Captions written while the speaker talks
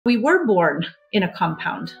We were born in a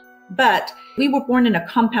compound, but we were born in a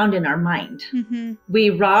compound in our mind. We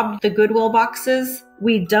robbed the Goodwill boxes.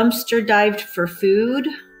 We dumpster dived for food.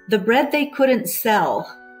 The bread they couldn't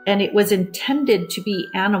sell, and it was intended to be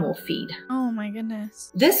animal feed. Oh my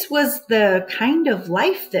goodness. This was the kind of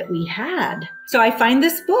life that we had. So I find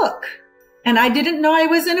this book, and I didn't know I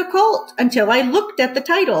was in a cult until I looked at the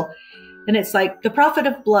title. And it's like The Prophet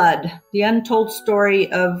of Blood, the untold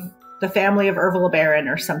story of the family of Ervil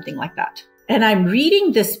LeBaron or something like that. And I'm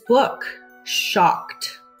reading this book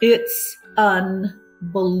shocked. It's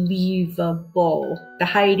unbelievable. The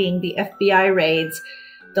hiding, the FBI raids,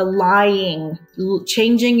 the lying,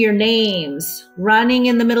 changing your names, running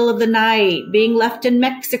in the middle of the night, being left in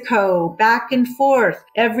Mexico, back and forth,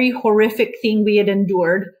 every horrific thing we had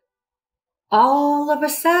endured. All of a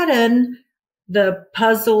sudden, the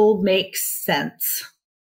puzzle makes sense.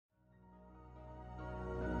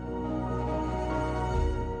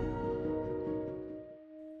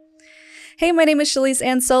 Hey, my name is Shelise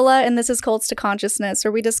Ansola, and this is Cults to Consciousness,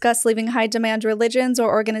 where we discuss leaving high-demand religions or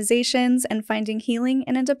organizations and finding healing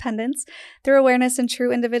and independence through awareness and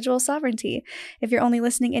true individual sovereignty. If you're only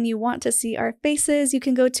listening and you want to see our faces, you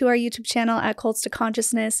can go to our YouTube channel at Cults to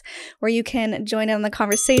Consciousness, where you can join in on the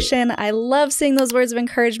conversation. I love seeing those words of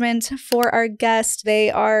encouragement for our guests. They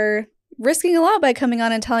are risking a lot by coming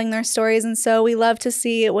on and telling their stories, and so we love to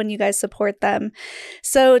see it when you guys support them.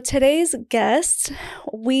 So today's guest,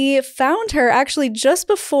 we found her actually just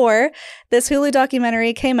before this Hulu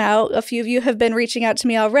documentary came out. A few of you have been reaching out to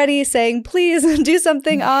me already saying, please do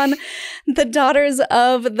something on the Daughters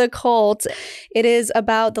of the Cult. It is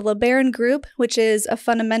about the LeBaron group, which is a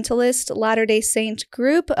fundamentalist Latter-day Saint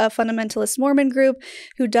group, a fundamentalist Mormon group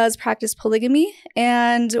who does practice polygamy.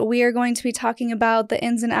 And we are going to be talking about the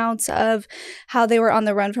ins and outs of how they were on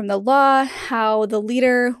the run from the law, how the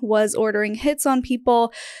leader was ordering hits on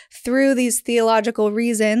people through these theological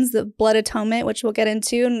reasons, the blood atonement, which we'll get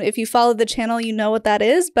into. And if you follow the channel, you know what that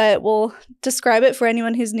is, but we'll describe it for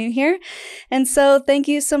anyone who's new here. And so thank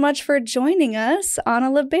you so much for joining us,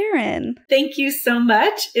 Anna LeBaron. Thank you so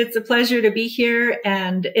much. It's a pleasure to be here,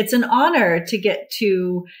 and it's an honor to get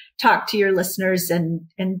to talk to your listeners and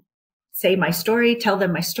say my story, tell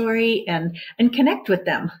them my story, and connect with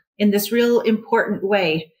them in this real important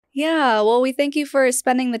way. Yeah, well, we thank you for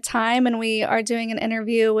spending the time, and we are doing an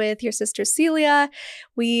interview with your sister Celia.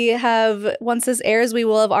 We have, once this airs, we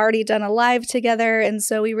will have already done a live together, and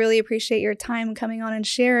so we really appreciate your time coming on and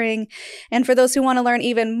sharing. And for those who want to learn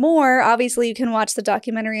even more, obviously you can watch the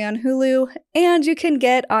documentary on Hulu, and you can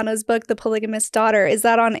get Anna's book, The Polygamist Daughter. Is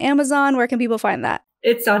that on Amazon? Where can people find that?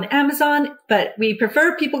 It's on Amazon, but we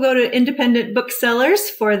prefer people go to independent booksellers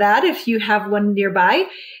for that if you have one nearby.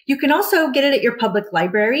 You can also get it at your public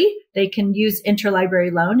library. They can use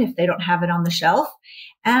interlibrary loan if they don't have it on the shelf.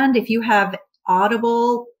 And if you have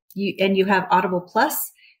Audible and you have Audible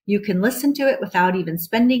Plus, you can listen to it without even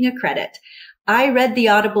spending a credit. I read the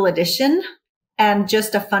Audible edition, and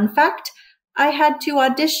just a fun fact, I had to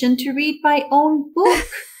audition to read my own book.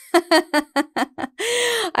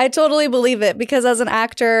 I totally believe it, because as an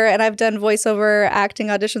actor, and I've done voiceover acting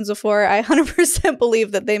auditions before, I 100%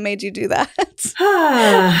 believe that they made you do that.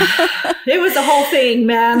 It was a whole thing,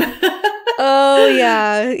 man. Oh,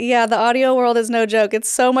 yeah. Yeah, the audio world is no joke. It's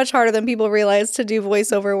so much harder than people realize to do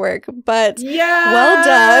voiceover work. But yes! Well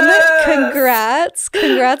done. Congrats.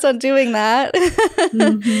 Congrats on doing that.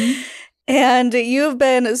 Mm-hmm. And you've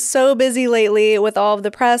been so busy lately with all of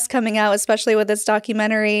the press coming out, especially with this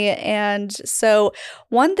documentary. And so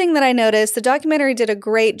one thing that I noticed, the documentary did a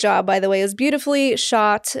great job, by the way. It was beautifully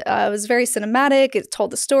shot. It was very cinematic. It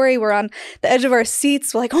told the story. We're on the edge of our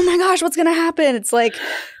seats. We're like, oh my gosh, what's going to happen? It's like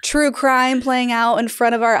true crime playing out in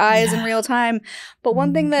front of our eyes in real time. But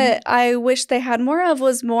one thing that I wish they had more of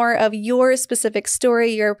was more of your specific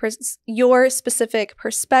story, your specific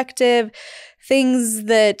perspective, things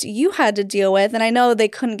that you had to deal with. And I know they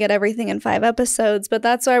couldn't get everything in 5 episodes, but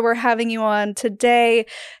that's why we're having you on today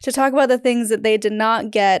to talk about the things that they did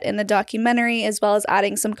not get in the documentary, as well as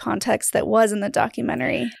adding some context that was in the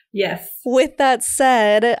documentary. Yes. With that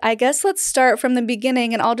said, I guess let's start from the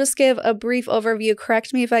beginning, and I'll just give a brief overview.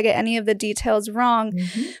 Correct me if I get any of the details wrong.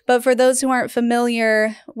 But for those who aren't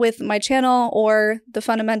familiar with my channel or the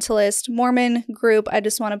fundamentalist Mormon group, I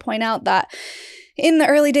just want to point out that in the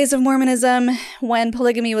early days of Mormonism, when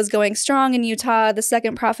polygamy was going strong in Utah, the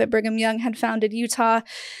second prophet Brigham Young had founded Utah.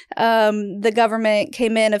 The government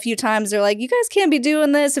came in a few times. They're like, you guys can't be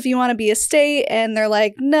doing this if you want to be a state. And they're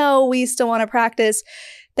like, no, we still want to practice.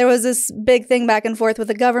 There was this big thing back and forth with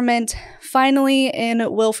the government. Finally,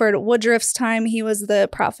 in Wilford Woodruff's time, he was the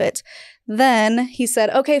prophet Then he said,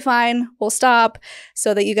 okay, fine, we'll stop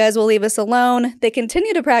so that you guys will leave us alone. They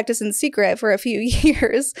continue to practice in secret for a few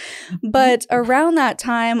years. But around that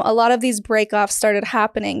time, a lot of these breakoffs started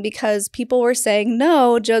happening because people were saying,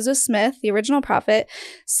 no, Joseph Smith, the original prophet,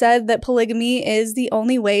 said that polygamy is the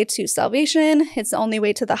only way to salvation. It's the only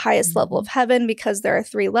way to the highest level of heaven because there are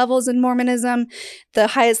 3 levels in Mormonism. The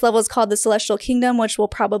highest level is called the celestial kingdom, which we'll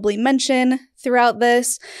probably mention throughout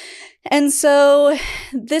this. And so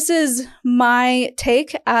this is my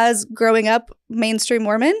take as growing up mainstream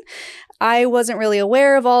Mormon. I wasn't really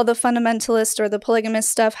aware of all the fundamentalist or the polygamist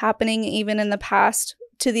stuff happening even in the past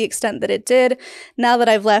to the extent that it did. Now that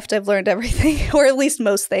I've left, I've learned everything, or at least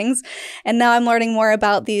most things. And now I'm learning more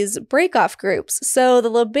about these breakoff groups. So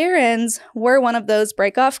the LeBarons were one of those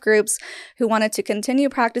breakoff groups who wanted to continue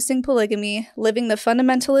practicing polygamy, living the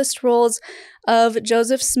fundamentalist rules of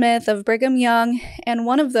Joseph Smith, of Brigham Young, and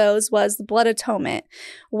one of those was the blood atonement,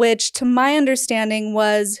 which to my understanding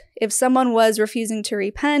was if someone was refusing to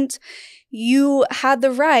repent, you had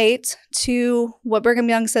the right to, what Brigham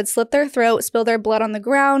Young said, slit their throat, spill their blood on the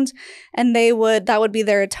ground, and that would be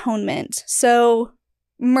their atonement. So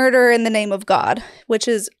murder in the name of God, which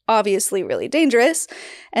is obviously really dangerous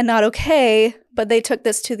and not okay, but they took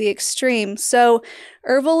this to the extreme. So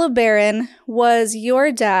Ervil LeBaron was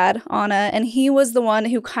your dad, Anna, and he was the one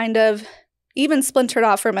who kind of even splintered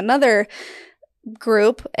off from another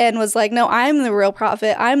group and was like, no, I'm the real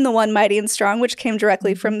prophet. I'm the one mighty and strong, which came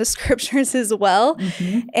directly from the scriptures as well.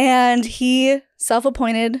 And he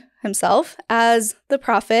self-appointed himself as the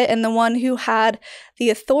prophet and the one who had the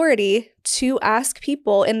authority to ask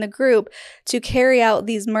people in the group to carry out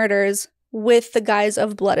these murders with the guise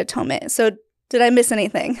of blood atonement. So did I miss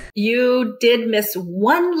anything? You did miss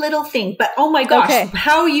one little thing, but oh my gosh, okay.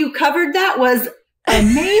 How you covered that was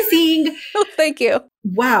amazing. Oh, thank you.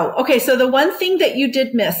 Wow. Okay. So the one thing that you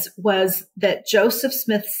did miss was that Joseph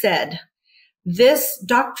Smith said, this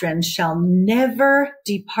doctrine shall never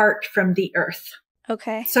depart from the earth.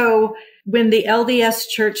 Okay. So when the LDS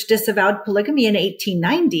Church disavowed polygamy in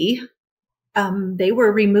 1890, they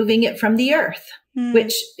were removing it from the earth,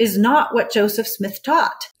 which is not what Joseph Smith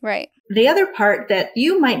taught. Right. The other part that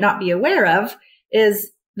you might not be aware of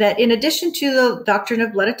is that in addition to the doctrine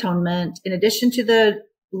of blood atonement, in addition to the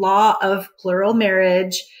law of plural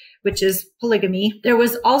marriage, which is polygamy, there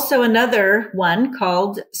was also another one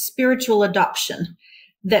called spiritual adoption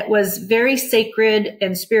that was very sacred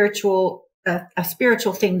and spiritual, a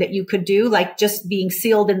spiritual thing that you could do, like just being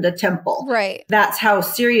sealed in the temple. Right. That's how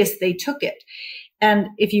serious they took it. And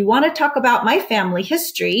if you want to talk about my family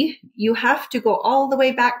history, you have to go all the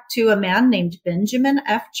way back to a man named Benjamin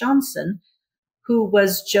F. Johnson, who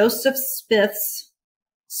was Joseph Smith's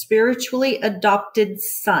spiritually adopted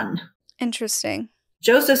son. Interesting.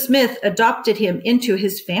 Joseph Smith adopted him into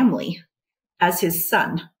his family as his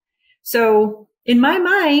son. So in my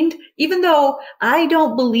mind, even though I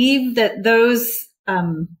don't believe that those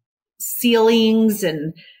sealings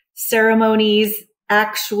and ceremonies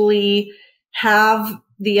actually have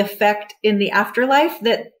the effect in the afterlife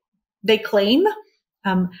that they claim,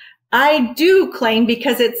 I do claim,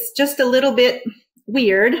 because it's just a little bit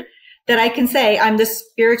weird, that I can say I'm the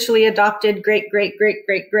spiritually adopted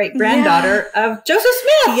great-great-great-great-great-granddaughter of Joseph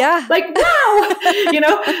Smith. Yeah. Like, wow.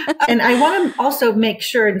 And I want to also make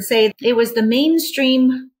sure and say it was the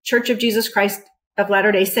mainstream Church of Jesus Christ of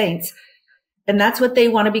Latter-day Saints. And that's what they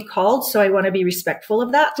want to be called. So I want to be respectful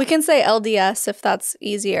of that. We can say LDS if that's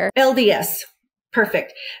easier. LDS.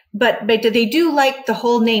 Perfect. But they do like the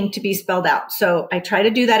whole name to be spelled out. So I try to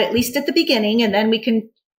do that at least at the beginning, and then we can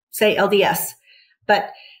say LDS.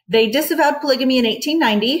 But they disavowed polygamy in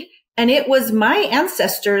 1890, and it was my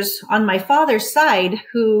ancestors on my father's side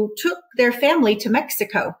who took their family to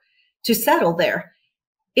Mexico to settle there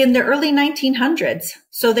in the early 1900s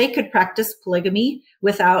so they could practice polygamy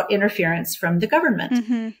without interference from the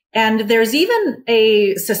government. And there's even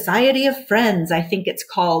a Society of Friends, I think it's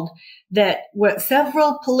called, that were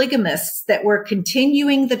several polygamists that were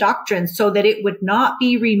continuing the doctrine so that it would not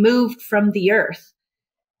be removed from the earth,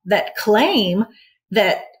 that claim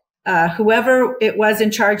that whoever it was in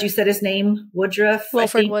charge, you said his name, Woodruff.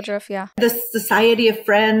 Wilford Woodruff, yeah. The Society of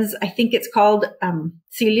Friends, I think it's called,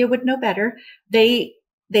 Celia would know better. They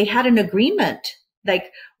had an agreement,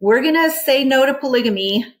 like, we're going to say no to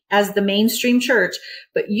polygamy as the mainstream church,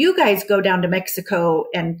 but you guys go down to Mexico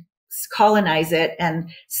and colonize it and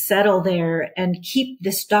settle there and keep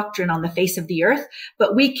this doctrine on the face of the earth,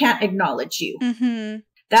 but we can't acknowledge you.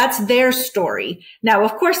 That's their story. Now,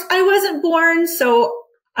 of course, I wasn't born, so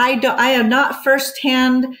I am not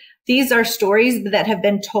firsthand. These are stories that have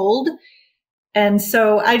been told. And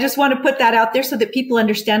so I just want to put that out there so that people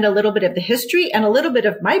understand a little bit of the history and a little bit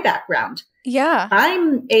of my background. Yeah.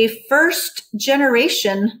 I'm a first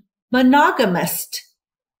generation monogamist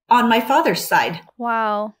on my father's side.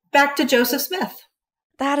 Wow. Back to Joseph Smith.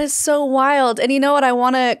 That is so wild. And you know what? I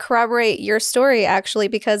want to corroborate your story, actually,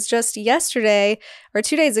 because just yesterday or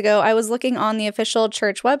 2 days ago, I was looking on the official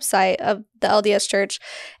church website of the LDS Church,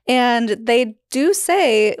 and they do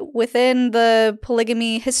say within the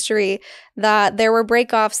polygamy history that there were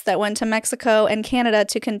breakoffs that went to Mexico and Canada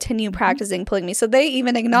to continue practicing polygamy. So they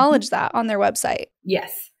even acknowledge that on their website.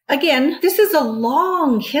 Yes. Again, this is a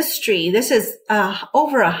long history. This is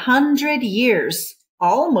over 100 years,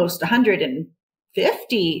 almost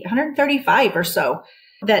 150, 135 or so,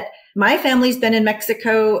 that my family's been in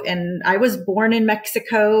Mexico, and I was born in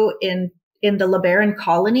Mexico in the LeBaron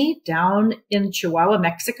colony down in Chihuahua,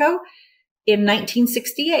 Mexico in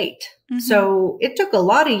 1968. Mm-hmm. So it took a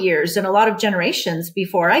lot of years and a lot of generations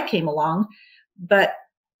before I came along, but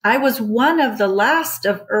I was one of the last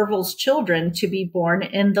of Ervil's children to be born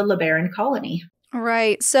in the LeBaron colony.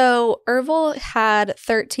 Right. So Ervil had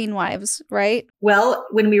 13 wives, right? Well,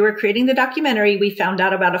 when we were creating the documentary, we found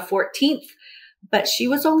out about a 14th, but she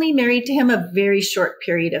was only married to him a very short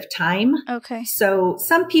period of time. Okay. So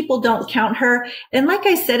some people don't count her. And like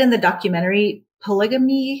I said in the documentary,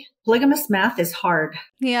 polygamous math is hard.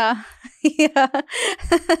 Yeah. Yeah.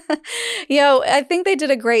 I think they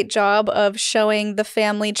did a great job of showing the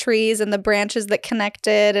family trees and the branches that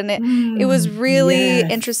connected. And it was really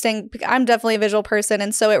interesting. I'm definitely a visual person.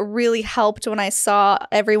 And so it really helped when I saw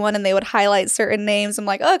everyone and they would highlight certain names. I'm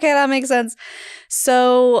like, okay, that makes sense.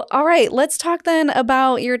 So, all right, let's talk then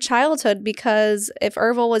about your childhood, because if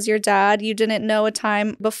Ervil was your dad, you didn't know a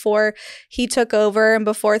time before he took over and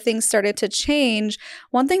before things started to change.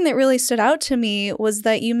 One thing that really stood out to me was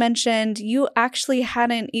that you mentioned you actually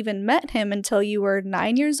hadn't even met him until you were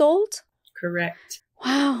 9 years old? Correct.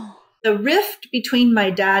 Wow. The rift between my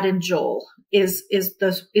dad and Joel is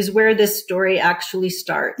where this story actually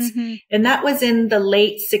starts. Mm-hmm. And that was in the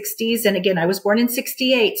late 60s. And again, I was born in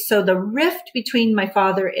 68. So the rift between my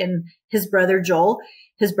father and his brother Joel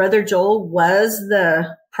was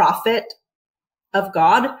the prophet of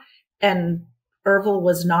God, and Ervil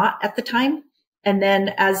was not at the time. And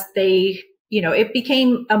then as they, it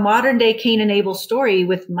became a modern day Cain and Abel story,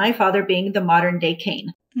 with my father being the modern day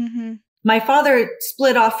Cain. Mm-hmm. My father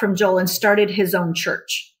split off from Joel and started his own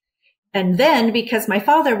church. And then, because my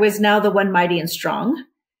father was now the one mighty and strong,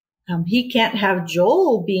 he can't have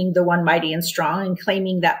Joel being the one mighty and strong and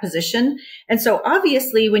claiming that position. And so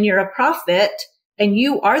obviously when you're a prophet and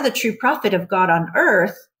you are the true prophet of God on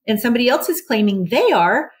earth, and somebody else is claiming they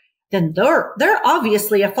are, then they're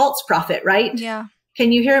obviously a false prophet, right? Yeah.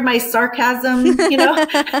 Can you hear my sarcasm? We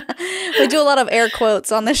do a lot of air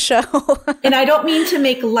quotes on this show. And I don't mean to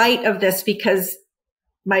make light of this, because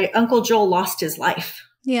my Uncle Joel lost his life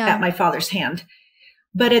at my father's hand.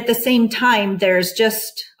 But at the same time, there's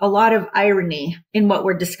just a lot of irony in what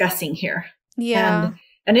we're discussing here. Yeah.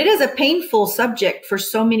 And it is a painful subject for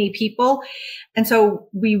so many people. And so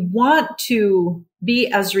we want to be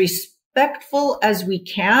as respectful as we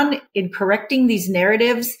can in correcting these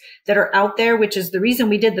narratives that are out there, which is the reason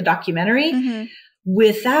we did the documentary, mm-hmm.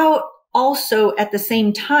 without also at the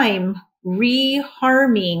same time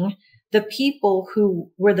reharming the people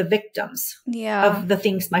who were the victims of the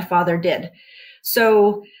things my father did.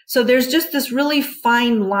 So there's just this really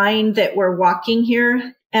fine line that we're walking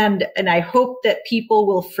here. And I hope that people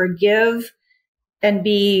will forgive and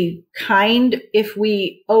be kind if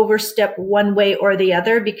we overstep one way or the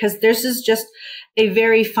other, because this is just a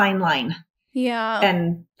very fine line. Yeah.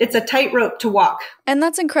 And it's a tightrope to walk. And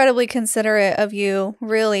that's incredibly considerate of you,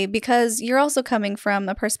 really, because you're also coming from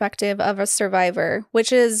a perspective of a survivor,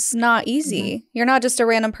 which is not easy. Mm-hmm. You're not just a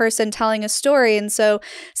random person telling a story. And so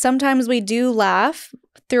sometimes we do laugh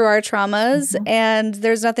through our traumas, mm-hmm. and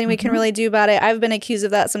there's nothing we can really do about it. I've been accused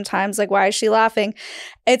of that sometimes, like, why is she laughing?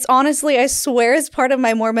 It's honestly, I swear, it's part of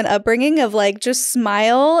my Mormon upbringing of like, just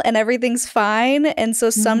smile and everything's fine. And so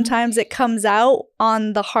sometimes it comes out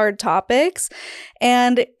on the hard topics,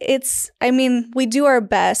 and we do our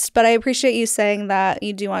best, but I appreciate you saying that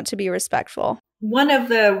you do want to be respectful. One of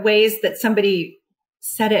the ways that somebody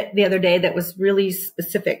said it the other day that was really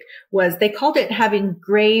specific was they called it having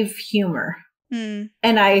grave humor. Mm.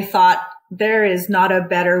 And I thought, there is not a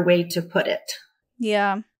better way to put it.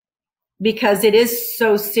 Yeah. Because it is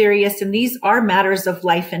so serious, and these are matters of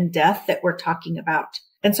life and death that we're talking about.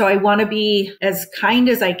 And so I want to be as kind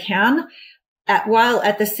as I can, while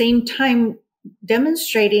at the same time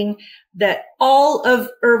demonstrating that all of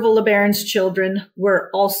Ervil LeBaron's children were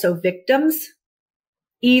also victims,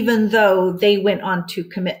 even though they went on to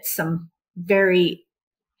commit some very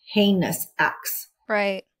heinous acts.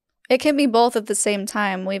 Right. It can be both at the same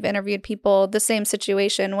time. We've interviewed people, the same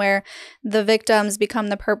situation where the victims become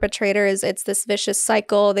the perpetrators. It's this vicious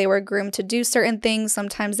cycle. They were groomed to do certain things.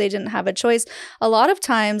 Sometimes they didn't have a choice. A lot of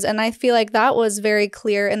times, and I feel like that was very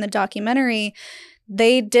clear in the documentary,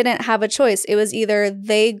 they didn't have a choice. It was either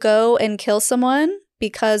they go and kill someone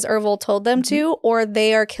because Ervil told them to, or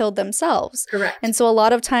they are killed themselves. Correct. And so a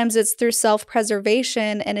lot of times it's through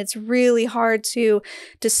self-preservation, and it's really hard to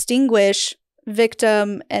distinguish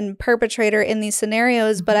victim and perpetrator in these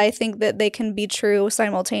scenarios, but I think that they can be true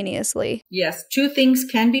simultaneously. Yes, two things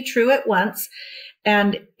can be true at once.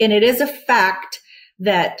 And it is a fact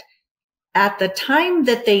that at the time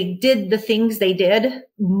that they did the things they did,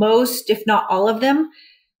 most, if not all of them,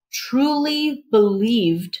 truly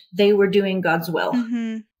believed they were doing God's will.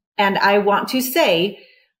 Mm-hmm. And I want to say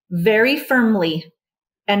very firmly,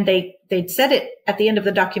 and they said it at the end of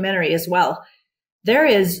the documentary as well, there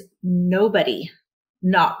is nobody,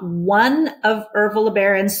 not one of Ervil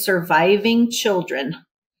LeBaron's surviving children,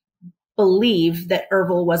 believe that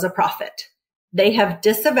Ervil was a prophet. They have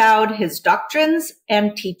disavowed his doctrines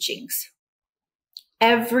and teachings.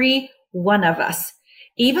 Every one of us,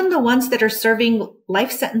 even the ones that are serving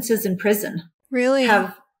life sentences in prison, really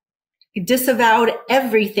have disavowed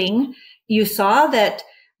everything. You saw that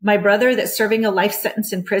my brother that's serving a life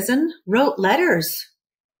sentence in prison wrote letters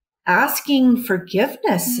asking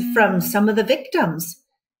forgiveness from some of the victims.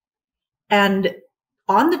 And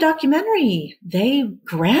on the documentary, they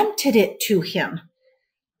granted it to him.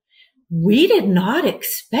 We did not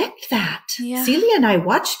expect that. Yeah. Celia and I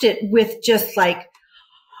watched it with just like,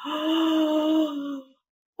 oh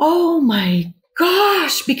my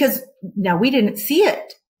gosh, because now we didn't see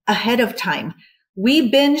it ahead of time.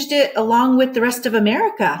 We binged it along with the rest of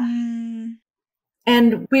America.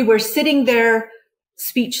 And we were sitting there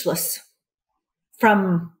speechless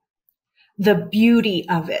from the beauty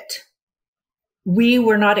of it. We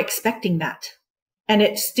were not expecting that. And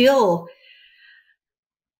it still,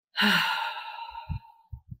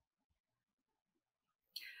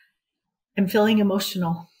 I'm feeling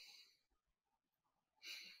emotional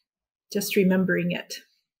just remembering it.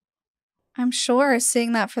 I'm sure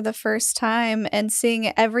seeing that for the first time and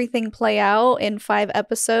seeing everything play out in 5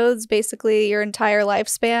 episodes, basically your entire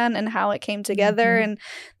lifespan and how it came together and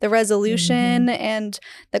the resolution and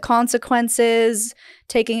the consequences,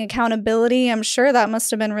 taking accountability. I'm sure that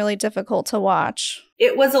must have been really difficult to watch.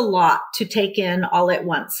 It was a lot to take in all at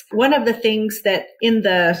once. One of the things that in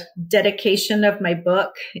the dedication of my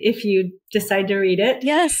book, if you decide to read it.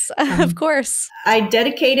 Yes, of course. I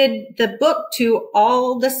dedicated the book to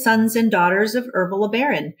all the sons and daughters of Ervil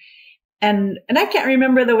LeBaron. And I can't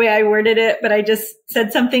remember the way I worded it, but I just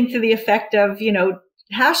said something to the effect of, you know,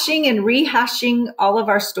 hashing and rehashing all of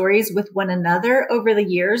our stories with one another over the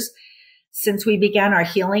years since we began our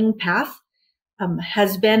healing path.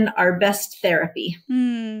 Has been our best therapy.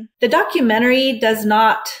 The documentary does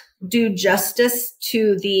not do justice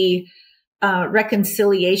to the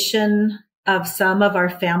reconciliation of some of our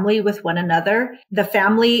family with one another. The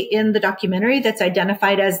family in the documentary that's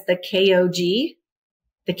identified as the KOG,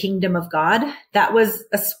 the Kingdom of God, that was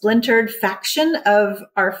a splintered faction of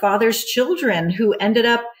our father's children who ended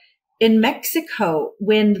up in Mexico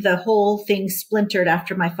when the whole thing splintered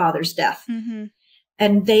after my father's death.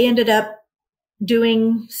 And they ended up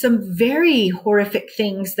doing some very horrific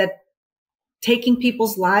things, that taking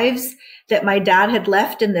people's lives that my dad had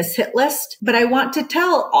left in this hit list. But I want to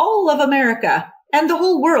tell all of America and the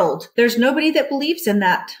whole world, there's nobody that believes in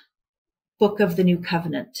that book of the New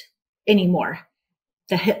Covenant anymore.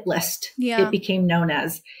 The hit list, it became known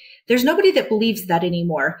as. There's nobody that believes that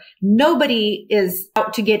anymore. Nobody is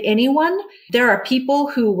out to get anyone. There are people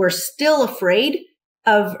who were still afraid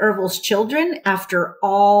of Ervil's children after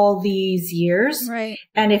all these years. Right.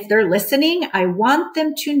 And if they're listening, I want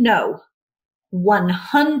them to know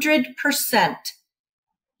 100%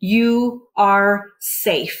 you are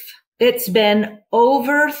safe. It's been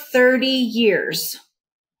over 30 years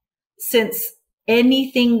since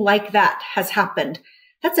anything like that has happened.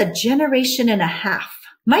 That's a generation and a half.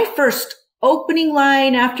 My first opening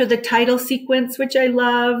line after the title sequence, which I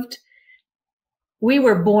loved, we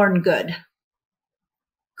were born good.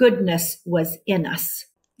 Goodness was in us.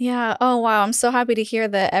 Yeah. Oh, wow. I'm so happy to hear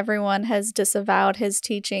that everyone has disavowed his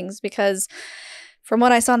teachings, because from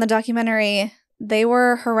what I saw in the documentary, they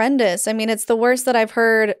were horrendous. I mean, it's the worst that I've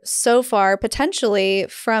heard so far, potentially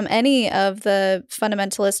from any of the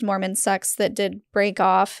fundamentalist Mormon sects that did break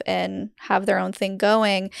off and have their own thing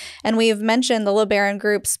going. And we've mentioned the LeBaron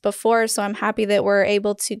groups before, so I'm happy that we're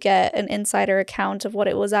able to get an insider account of what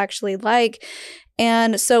it was actually like.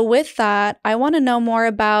 And so with that, I want to know more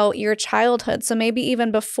about your childhood. So maybe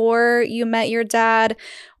even before you met your dad,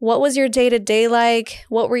 what was your day-to-day like?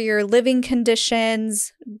 What were your living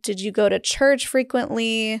conditions? Did you go to church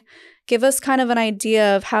frequently? Give us kind of an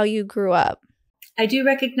idea of how you grew up. I do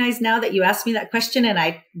recognize now that you asked me that question and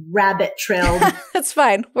I rabbit trailed. That's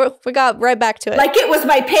fine. We got right back to it. Like it was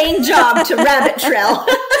my paying job to rabbit trail.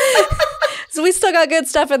 So we still got good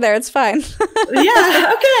stuff in there. It's fine.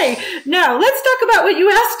 Yeah. Okay. Now let's talk about what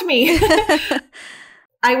you asked me.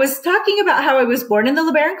 I was talking about how I was born in the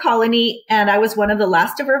LeBaron colony and I was one of the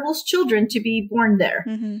last of Ervil's children to be born there.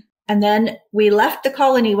 Mm-hmm. And then we left the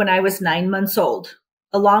colony when I was 9 months old,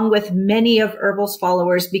 along with many of Ervil's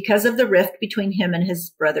followers because of the rift between him and his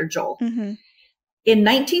brother Joel. Mm-hmm. In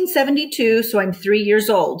 1972, so I'm 3 years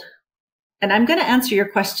old, and I'm going to answer your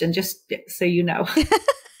question just so you know.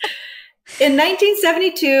 In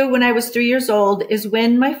 1972, when I was 3 years old, is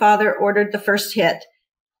when my father ordered the first hit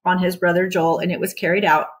on his brother Joel, and it was carried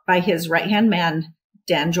out by his right-hand man,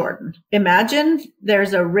 Dan Jordan. Imagine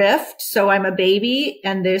there's a rift, so I'm a baby,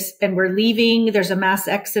 and we're leaving. There's a mass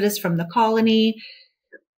exodus from the colony.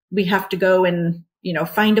 We have to go and,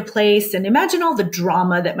 find a place. And imagine all the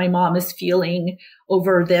drama that my mom is feeling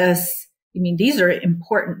over this. I mean, these are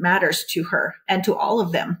important matters to her and to all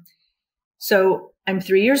of them. So I'm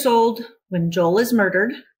 3 years old when Joel is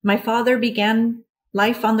murdered. My father began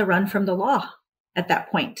life on the run from the law at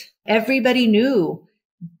that point. Everybody knew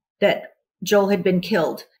that Joel had been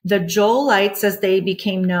killed. The Joelites, as they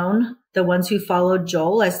became known, the ones who followed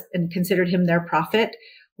Joel and considered him their prophet,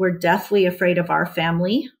 were deathly afraid of our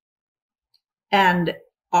family. And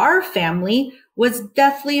our family was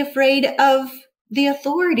deathly afraid of the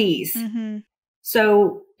authorities. Mm-hmm.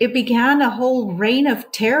 So it began a whole reign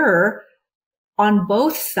of terror on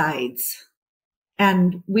both sides.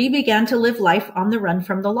 And we began to live life on the run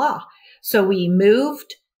from the law. So we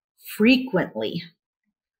moved frequently.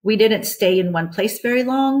 We didn't stay in one place very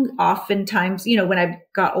long. Oftentimes, when I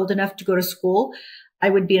got old enough to go to school, I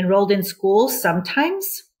would be enrolled in school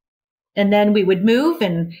sometimes. And then we would move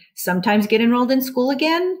and sometimes get enrolled in school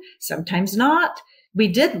again, sometimes not. We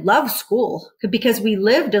did love school because we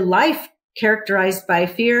lived a life characterized by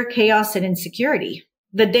fear, chaos, and insecurity.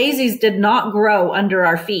 The daisies did not grow under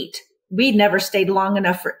our feet. We never stayed long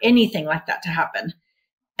enough for anything like that to happen.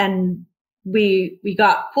 And we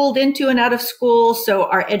got pulled into and out of school, so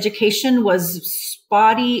our education was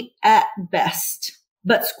spotty at best.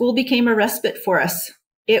 But school became a respite for us.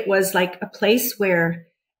 It was like a place where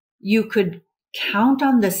you could count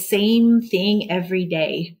on the same thing every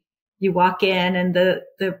day. You walk in and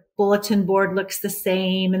the bulletin board looks the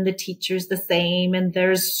same and the teacher's the same and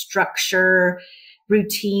there's structure,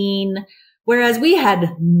 routine, whereas we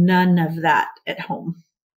had none of that at home.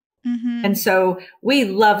 Mm-hmm. And so we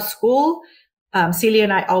love school. Celia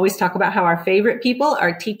and I always talk about how our favorite people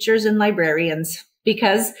are teachers and librarians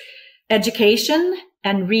because education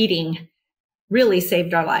and reading really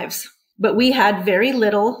saved our lives. But we had very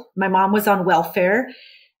little. My mom was on welfare,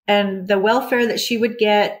 and the welfare that she would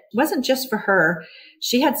get wasn't just for her.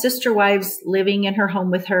 She had sister wives living in her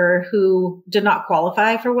home with her who did not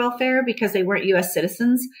qualify for welfare because they weren't U.S.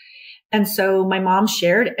 citizens. And so my mom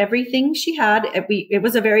shared everything she had. It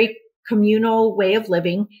was a very communal way of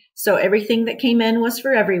living. So everything that came in was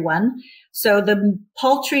for everyone. So the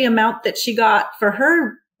paltry amount that she got for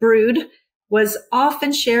her brood was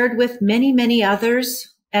often shared with many, many others.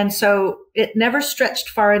 And so it never stretched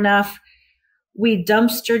far enough. We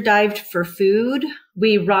dumpster dived for food.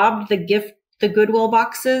 We robbed the Goodwill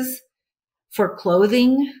boxes for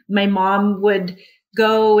clothing. My mom would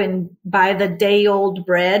go and buy the day-old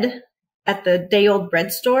bread at the day-old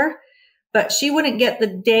bread store, but she wouldn't get the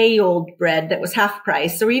day-old bread that was half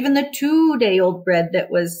price or even the 2-day-old bread that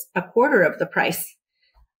was a quarter of the price.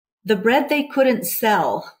 The bread they couldn't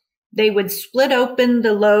sell. They would split open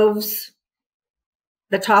the loaves,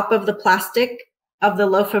 the top of the plastic of the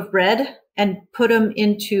loaf of bread, and put them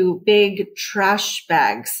into big trash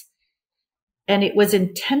bags. And it was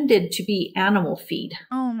intended to be animal feed.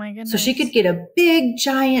 Oh my goodness. So she could get a big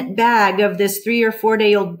giant bag of this 3 or 4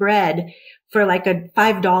 day old bread for like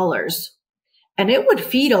 $5. And it would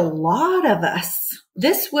feed a lot of us.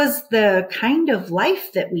 This was the kind of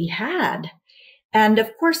life that we had. And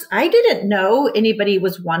of course, I didn't know anybody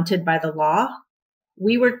was wanted by the law.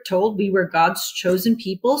 We were told we were God's chosen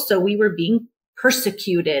people, so we were being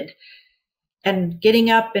persecuted. and getting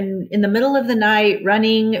up and in the middle of the night,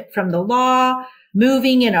 running from the law,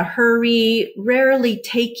 moving in a hurry, rarely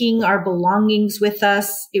taking our belongings with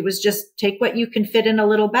us. It was just take what you can fit in a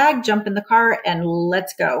little bag, jump in the car, and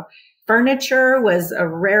let's go. Furniture was a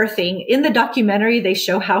rare thing. In the documentary, they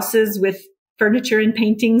show houses with furniture and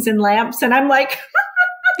paintings and lamps. And I'm like,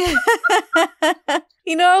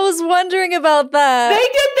 you know, I was wondering about that. They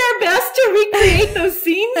did their best to recreate those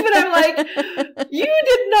scenes, but I'm like, you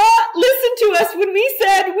did not listen to us when we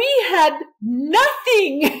said we had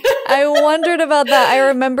nothing. I wondered about that. I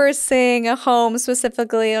remember seeing a home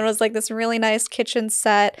specifically, and it was like this really nice kitchen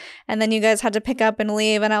set, and then you guys had to pick up and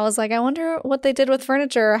leave, and I was like, I wonder what they did with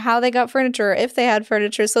furniture, or how they got furniture, if they had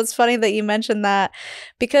furniture. So it's funny that you mentioned that,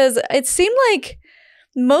 because it seemed like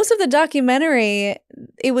most of the documentary,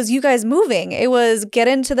 it was you guys moving. It was get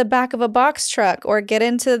into the back of a box truck or get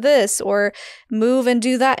into this or move and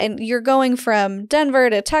do that. And you're going from Denver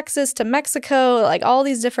to Texas to Mexico, like all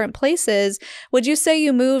these different places. Would you say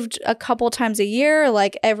you moved a couple times a year,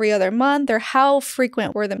 like every other month, or how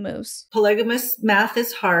frequent were the moves? Polygamist math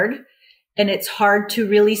is hard, and it's hard to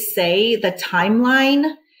really say the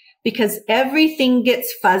timeline because everything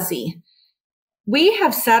gets fuzzy. We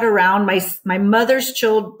have sat around my mother's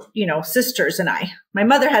sisters and I. My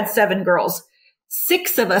mother had 7 girls,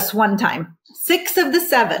 6 of us one time, 6 of the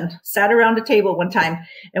 7 sat around a table one time.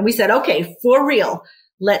 And we said, okay, for real,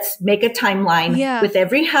 let's make a timeline with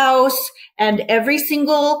every house and every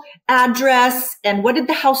single address. And what did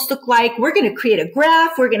the house look like? We're going to create a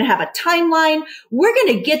graph. We're going to have a timeline. We're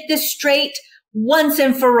going to get this straight once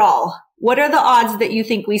and for all. What are the odds that you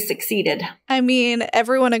think we succeeded? I mean,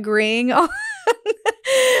 everyone agreeing on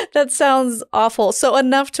that sounds awful. So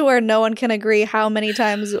enough to where no one can agree how many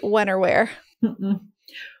times, when, or where.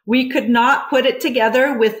 We could not put it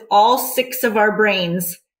together with all 6 of our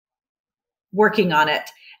brains working on it.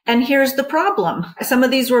 And here's the problem. Some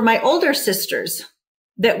of these were my older sisters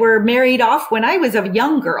that were married off when I was a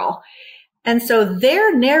young girl. And so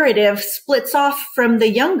their narrative splits off from the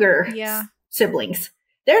younger siblings.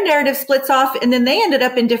 Their narrative splits off, and then they ended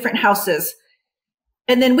up in different houses.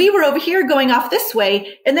 And then we were over here going off this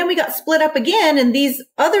way, and then we got split up again, and these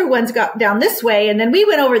other ones got down this way, and then we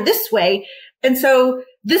went over this way. And so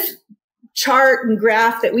this chart and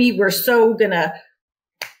graph that we were so gonna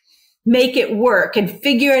make it work and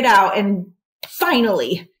figure it out, and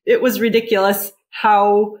finally, it was ridiculous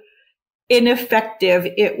how ineffective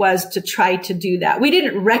it was to try to do that. We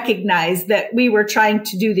didn't recognize that we were trying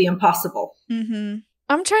to do the impossible. Mm-hmm.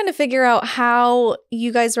 I'm trying to figure out how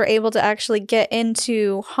you guys were able to actually get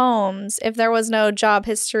into homes if there was no job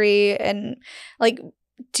history. And like,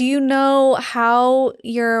 do you know how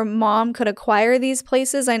your mom could acquire these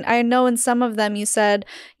places? I know in some of them you said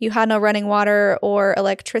you had no running water or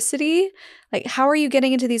electricity. Like, how are you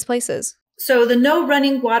getting into these places? So the no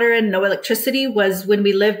running water and no electricity was when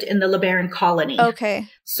we lived in the LeBaron colony. Okay.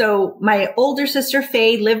 So my older sister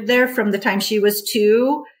Faye lived there from the time she was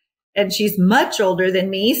 2. And she's much older than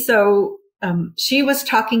me. So she was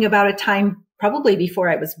talking about a time probably before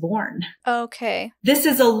I was born. Okay. This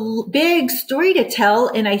is a big story to tell.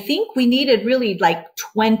 And I think we needed really like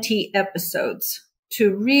 20 episodes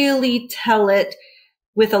to really tell it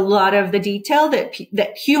with a lot of the detail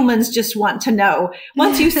that humans just want to know.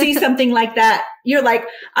 Once you see something like that, you're like,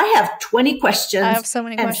 I have 20 questions. I have so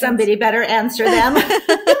many questions. And somebody better answer them.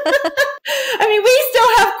 I mean, we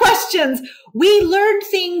still have questions. We learned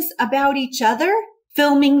things about each other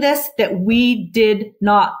filming this that we did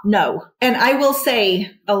not know. And I will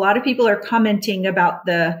say a lot of people are commenting about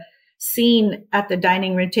the scene at the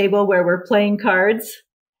dining room table where we're playing cards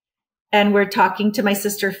and we're talking to my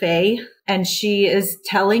sister Faye, and she is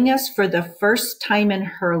telling us for the first time in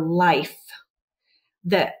her life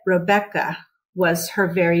that Rebecca was her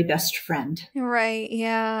very best friend. Right.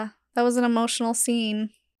 Yeah. That was an emotional scene.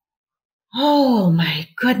 Oh my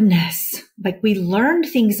goodness. Like we learned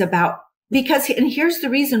things about, and here's the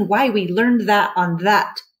reason why we learned that on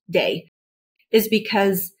that day is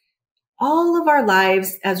because all of our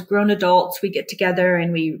lives as grown adults, we get together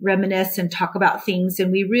and we reminisce and talk about things.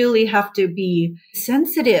 And we really have to be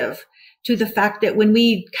sensitive to the fact that when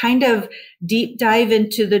we kind of deep dive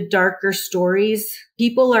into the darker stories,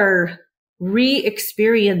 people are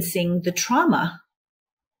re-experiencing the trauma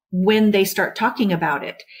when they start talking about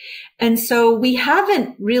it. And so we have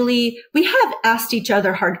asked each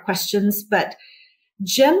other hard questions, but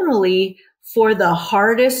generally for the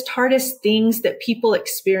hardest things that people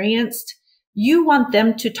experienced, you want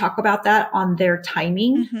them to talk about that on their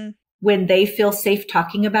timing when they feel safe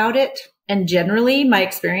talking about it. And generally my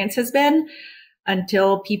experience has been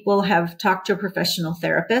until people have talked to a professional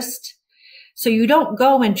therapist. So you don't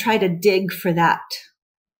go and try to dig for that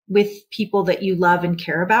with people that you love and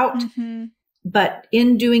care about. Mm-hmm. But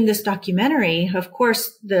in doing this documentary, of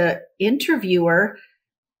course, the interviewer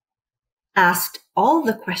asked all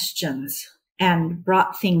the questions and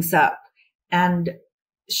brought things up. And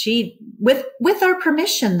she, with our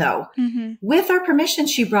permission though, with our permission,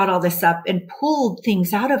 she brought all this up and pulled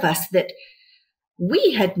things out of us that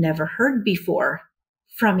we had never heard before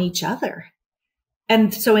from each other.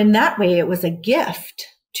 And so in that way, it was a gift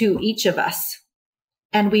to each of us.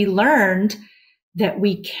 And we learned that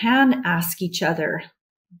we can ask each other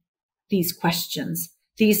these questions,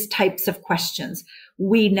 these types of questions.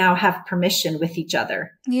 We now have permission with each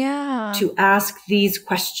other to ask these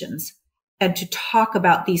questions and to talk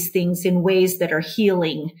about these things in ways that are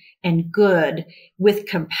healing and good, with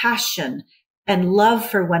compassion and love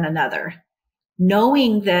for one another,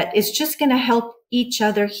 knowing that it's just going to help each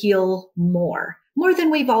other heal more than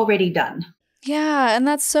we've already done. Yeah, and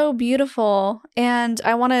that's so beautiful. And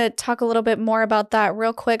I want to talk a little bit more about that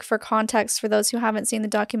real quick for context for those who haven't seen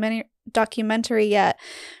the documentary yet.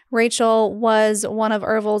 Rachel was one of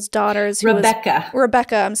Ervil's daughters. Rebecca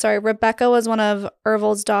was one of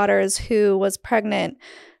Ervil's daughters who was pregnant,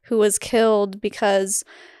 who was killed because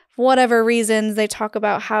for whatever reasons. They talk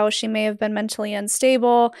about how she may have been mentally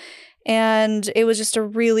unstable. And it was just a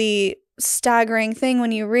really staggering thing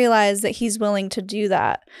when you realize that he's willing to do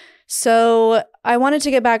that. So I wanted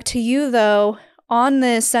to get back to you, though, on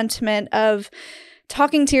this sentiment of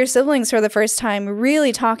talking to your siblings for the first time,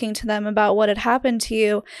 really talking to them about what had happened to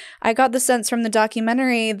you. I got the sense from the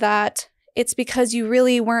documentary that it's because you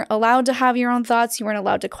really weren't allowed to have your own thoughts. You weren't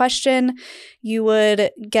allowed to question. You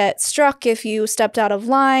would get struck if you stepped out of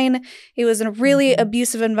line. It was a really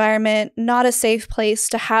abusive environment, not a safe place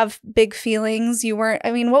to have big feelings.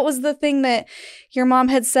 What was the thing that your mom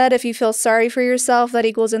had said? If you feel sorry for yourself, that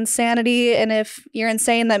equals insanity. And if you're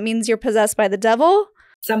insane, that means you're possessed by the devil.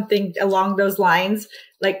 Something along those lines,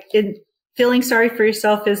 like feeling sorry for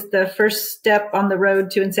yourself is the first step on the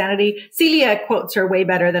road to insanity. Celia quotes her way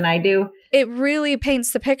better than I do. It really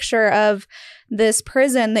paints the picture of this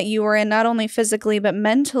prison that you were in, not only physically, but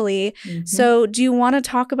mentally. So do you want to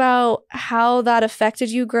talk about how that affected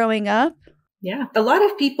you growing up? Yeah. A lot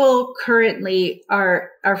of people currently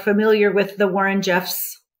are familiar with the Warren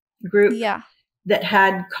Jeffs group. Yeah. That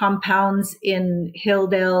had compounds in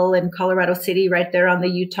Hilldale and Colorado City, right there on the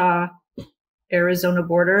Utah-Arizona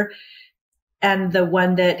border, and the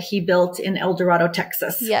one that he built in El Dorado,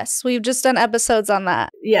 Texas. Yes, we've just done episodes on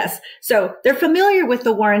that. Yes. So they're familiar with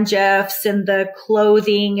the Warren Jeffs and the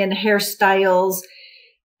clothing and hairstyles,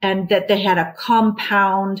 and that they had a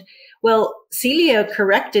compound. Well, Celia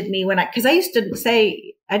corrected me because I used to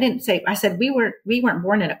say, I said we weren't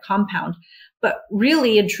born in a compound. But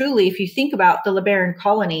really and truly, if you think about the LeBaron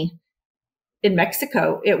colony in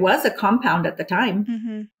Mexico, it was a compound at the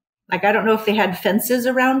time. Like, I don't know if they had fences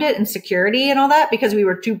around it and security and all that because we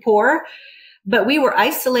were too poor, but we were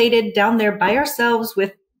isolated down there by ourselves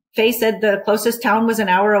with, Faye said the closest town was an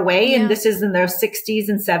hour away, and this is in the 60s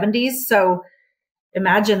and 70s. So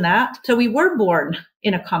imagine that. So we were born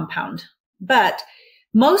in a compound, but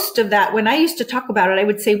most of that, when I used to talk about it, I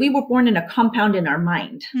would say we were born in a compound in our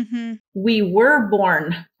mind. We were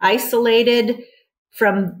born isolated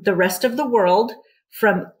from the rest of the world,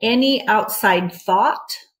 from any outside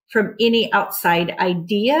thought, from any outside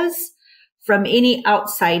ideas, from any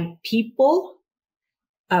outside people.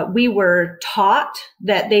 We were taught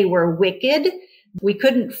that they were wicked. We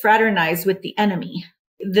couldn't fraternize with the enemy.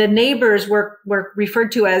 The neighbors were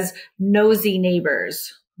referred to as nosy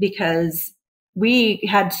neighbors because we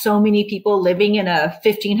had so many people living in a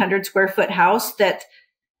 1,500 square foot house that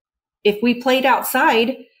if we played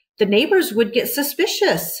outside, the neighbors would get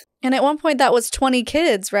suspicious. And at one point that was 20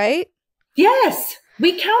 kids, right? Yes,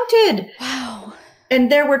 we counted. Wow. And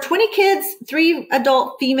there were 20 kids, 3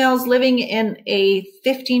 adult females living in a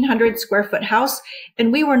 1,500 square foot house,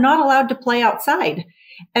 and we were not allowed to play outside.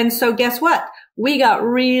 And so guess what? We got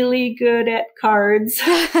really good at cards.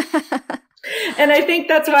 And I think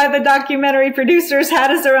that's why the documentary producers had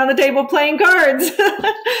us around the table playing cards.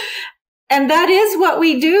 And that is what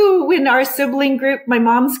we do when our sibling group, my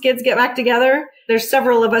mom's kids, get back together. There's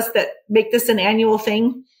several of us that make this an annual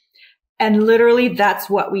thing. And literally that's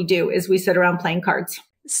what we do, is we sit around playing cards.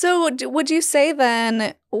 So would you say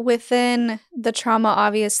then, within the trauma,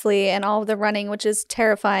 obviously, and all of the running, which is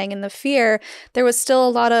terrifying, and the fear, there was still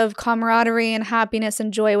a lot of camaraderie and happiness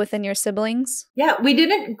and joy within your siblings? Yeah, we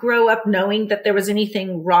didn't grow up knowing that there was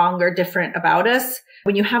anything wrong or different about us.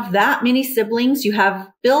 When you have that many siblings, you have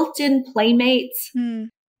built-in playmates,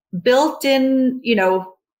 built-in,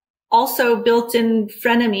 also built-in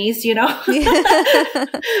frenemies, you know?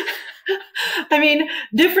 I mean,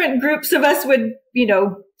 different groups of us would, you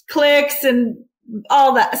know, cliques and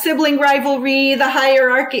all that sibling rivalry, the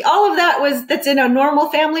hierarchy, all of that that's in a normal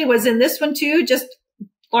family was in this one too, just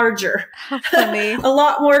larger. How funny. A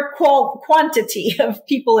lot more quantity of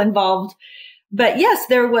people involved. But yes,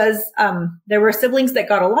 there were siblings that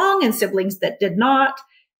got along and siblings that did not.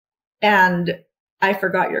 And I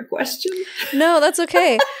forgot your question. No, that's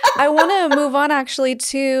okay. I want to move on actually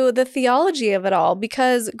to the theology of it all,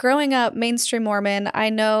 because growing up mainstream Mormon,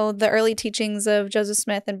 I know the early teachings of Joseph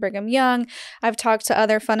Smith and Brigham Young. I've talked to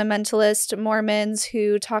other fundamentalist Mormons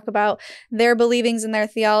who talk about their believings and their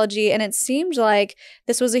theology, and it seemed like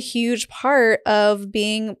this was a huge part of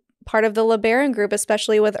being part of the LeBaron group,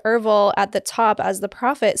 especially with Ervil at the top as the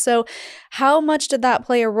prophet. So how much did that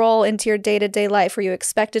play a role into your day-to-day life? Were you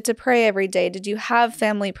expected to pray every day? Did you have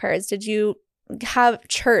family prayers? Did you have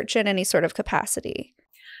church in any sort of capacity?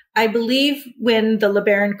 I believe when the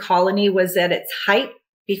LeBaron colony was at its height,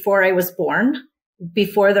 before I was born,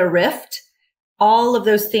 before the rift, all of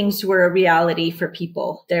those things were a reality for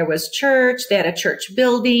people. There was church, they had a church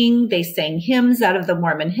building, they sang hymns out of the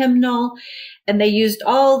Mormon hymnal, and they used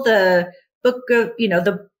all the book of, you know,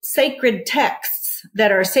 the sacred texts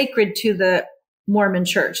that are sacred to the Mormon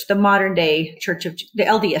church, the modern day church of the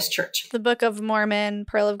LDS church. The Book of Mormon,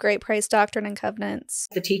 Pearl of Great Price, Doctrine and Covenants.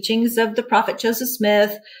 The teachings of the prophet Joseph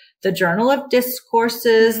Smith, the Journal of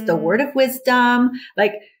Discourses, the Word of Wisdom.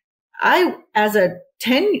 Like as a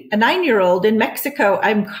 9-year-old in Mexico,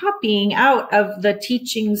 I'm copying out of the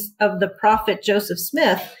teachings of the prophet Joseph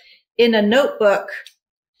Smith in a notebook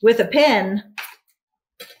with a pen.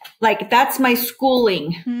 Like that's my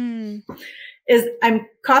schooling. Is I'm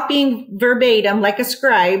copying verbatim like a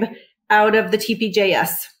scribe out of the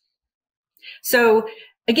TPJS. So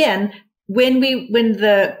again, when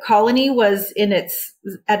the colony was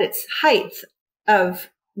at its height of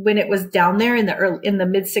when it was down there in the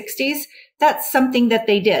mid 60s, that's something that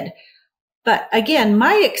they did. But again,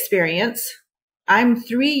 my experience, I'm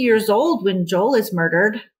 3 years old when Joel is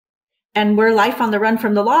murdered and we're life on the run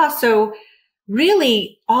from the law. So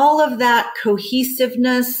really all of that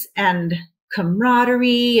cohesiveness and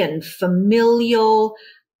camaraderie and familial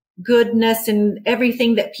goodness and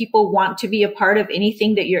everything that people want to be a part of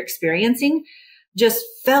anything that you're experiencing just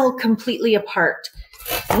fell completely apart.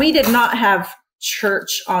 We did not have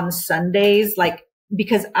church on Sundays,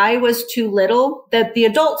 because I was too little, that the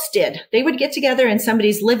adults did. They would get together in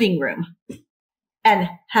somebody's living room and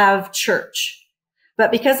have church.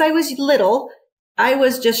 But because I was little, I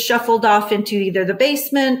was just shuffled off into either the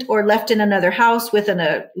basement or left in another house with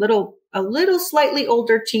a little slightly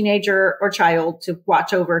older teenager or child to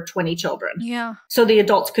watch over 20 children. Yeah. So the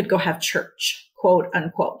adults could go have church, quote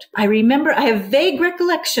unquote. I remember I have vague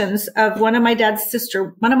recollections of one of my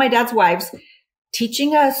dad's wives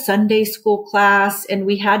teaching a Sunday school class, and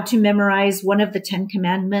we had to memorize one of the 10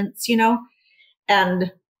 commandments,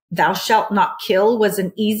 and thou shalt not kill was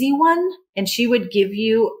an easy one. And she would give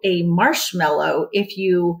you a marshmallow if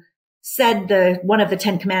you said one of the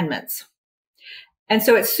 10 commandments. And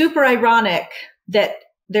so it's super ironic that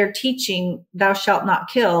they're teaching thou shalt not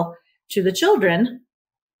kill to the children,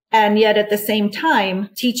 and yet at the same time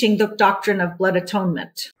teaching the doctrine of blood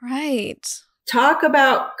atonement. Right. Talk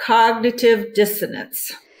about cognitive dissonance.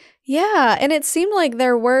 Yeah. And it seemed like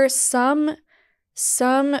there were some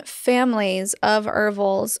families of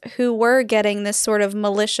Ervils who were getting this sort of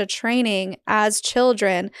militia training as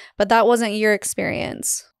children, but that wasn't your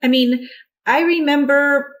experience. I mean, I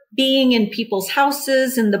remember being in people's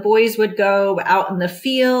houses and the boys would go out in the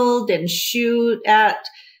field and shoot at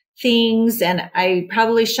things. And I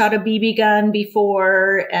probably shot a BB gun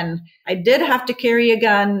before. And I did have to carry a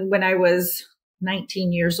gun when I was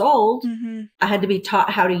 19 years old. Mm-hmm. I had to be taught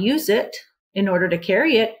how to use it in order to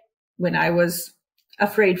carry it when I was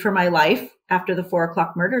afraid for my life after the 4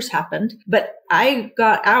 o'clock murders happened. But I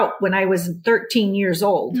got out when I was 13 years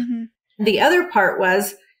old. Mm-hmm. The other part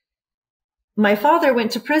was my father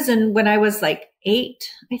went to prison when I was like 8,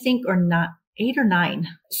 I think, or not 8 or 9.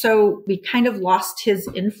 So we kind of lost his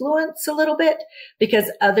influence a little bit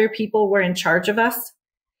because other people were in charge of us,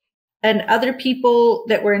 and other people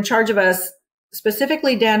that were in charge of us,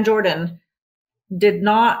 specifically Dan Jordan, did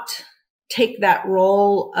not take that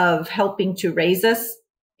role of helping to raise us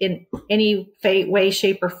in any way,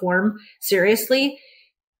 shape, or form seriously.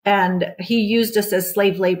 And he used us as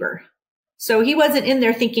slave labor. So he wasn't in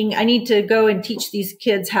there thinking, I need to go and teach these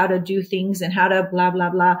kids how to do things and how to blah, blah,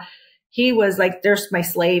 blah. He was like, there's my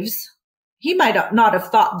slaves. He might not have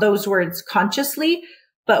thought those words consciously,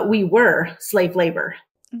 but we were slave labor.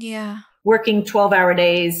 Yeah. working 12-hour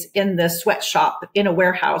days in the sweatshop in a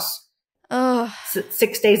warehouse,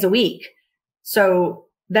 6 days a week. So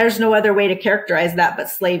there's no other way to characterize that but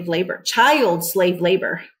slave labor, child slave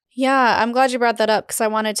labor. Yeah, I'm glad you brought that up because I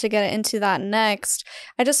wanted to get into that next.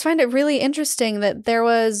 I just find it really interesting that there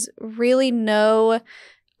was really no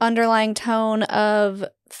underlying tone of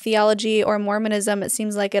theology or Mormonism, it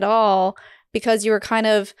seems like, at all, because you were kind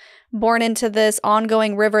of born into this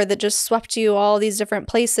ongoing river that just swept you all these different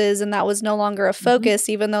places, and that was no longer a focus,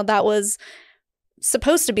 even though that was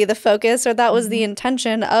supposed to be the focus, or that was the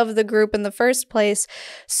intention of the group in the first place.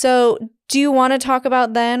 So do you want to talk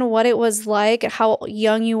about then what it was like, how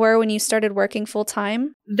young you were when you started working full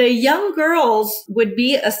time? The young girls would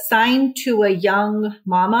be assigned to a young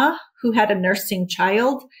mama who had a nursing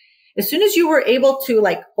child. As soon as you were able to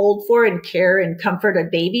like hold for and care and comfort a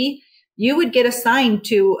baby, you would get assigned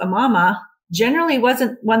to a mama. Generally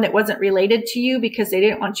wasn't one that wasn't related to you because they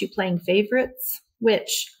didn't want you playing favorites,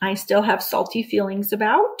 which I still have salty feelings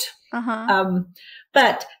about.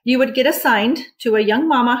 But you would get assigned to a young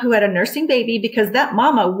mama who had a nursing baby because that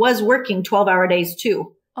mama was working 12-hour days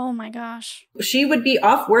too. Oh my gosh. She would be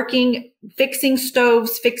off working, fixing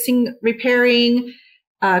stoves, repairing,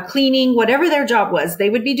 cleaning, whatever their job was. They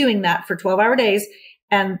would be doing that for 12-hour days.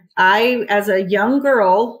 And I, as a young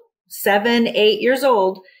girl, 7, 8 years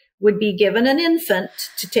old, would be given an infant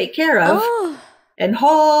to take care of. And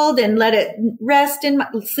hold and let it rest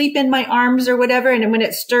sleep in my arms or whatever. And when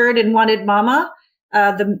it stirred and wanted mama,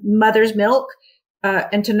 the mother's milk,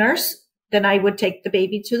 and to nurse, then I would take the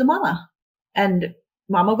baby to the mama, and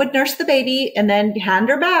mama would nurse the baby and then hand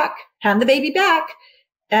the baby back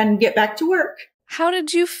and get back to work. How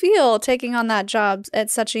did you feel taking on that job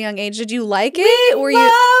at such a young age? Did you like it? We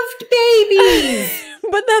loved babies.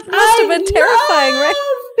 But that must have been terrifying, right?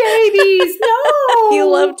 Babies. No.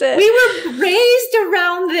 You loved it. We were raised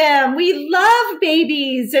around them. We love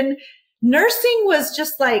babies. And nursing was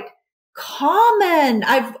just like common.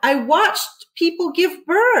 I watched people give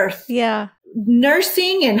birth. Yeah.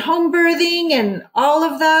 Nursing and home birthing and all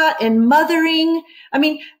of that and mothering. I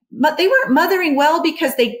mean, they weren't mothering well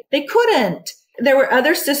because they couldn't. There were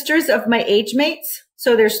other sisters of my age mates.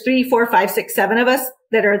 So there's 3, 4, 5, 6, 7 of us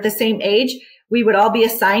that are the same age. We would all be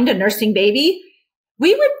assigned a nursing baby.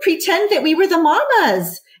 We would pretend that we were the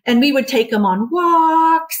mamas and we would take them on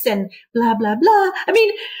walks and blah, blah, blah. I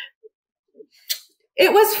mean,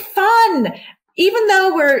 it was fun. Even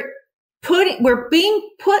though we're being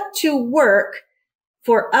put to work,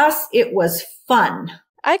 for us, it was fun.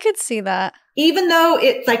 I could see that. Even though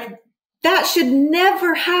it's like, that should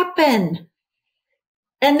never happen.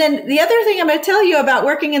 And then the other thing I'm going to tell you about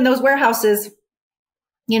working in those warehouses,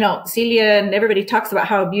 you know, Celia and everybody talks about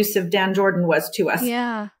how abusive Dan Jordan was to us.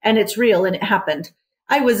 Yeah. And it's real and it happened.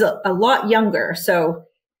 I was a lot younger, so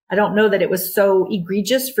I don't know that it was so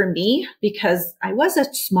egregious for me because I was a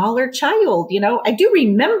smaller child, you know. I do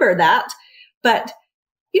remember that. But,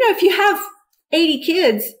 you know, if you have 80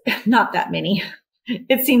 kids, not that many.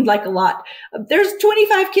 It seemed like a lot. There's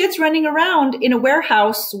 25 kids running around in a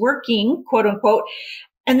warehouse working, quote unquote,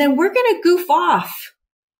 and then we're going to goof off.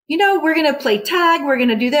 You know, we're going to play tag. We're going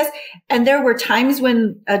to do this. And there were times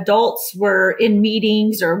when adults were in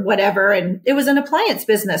meetings or whatever, and it was an appliance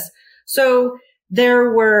business. So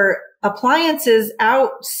there were appliances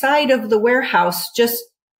outside of the warehouse, just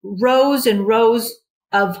rows and rows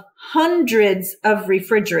of hundreds of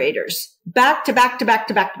refrigerators, back to back to back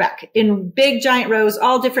to back to back in big giant rows,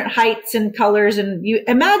 all different heights and colors. And you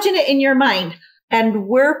imagine it in your mind. And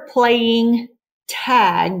we're playing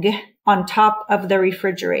tag on top of the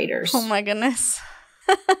refrigerators. Oh my goodness.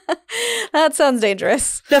 That sounds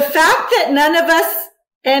dangerous. The fact that none of us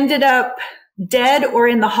ended up dead or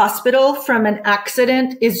in the hospital from an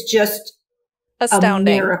accident is just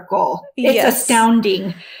astounding. A miracle. It's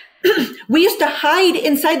astounding. We used to hide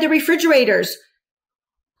inside the refrigerators.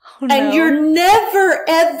 Oh, no. And you're never,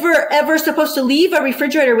 ever, ever supposed to leave a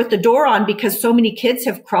refrigerator with the door on because so many kids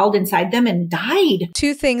have crawled inside them and died.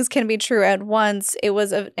 Two things can be true at once. It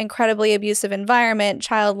was an incredibly abusive environment,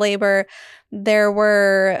 child labor. There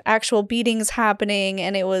were actual beatings happening,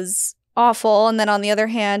 and it was awful. And then on the other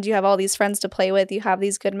hand, you have all these friends to play with. You have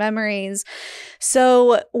these good memories.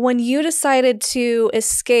 So when you decided to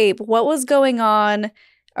escape, what was going on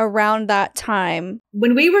around that time?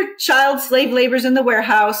 When we were child slave laborers in the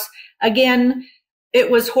warehouse, again, it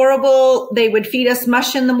was horrible. They would feed us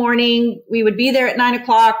mush in the morning. We would be there at 9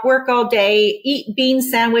 o'clock, work all day, eat bean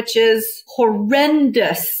sandwiches,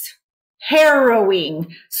 horrendous,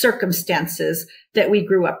 harrowing circumstances that we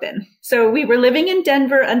grew up in. So we were living in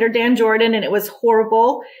Denver under Dan Jordan, and it was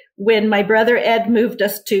horrible. When my brother Ed moved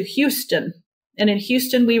us to Houston, And in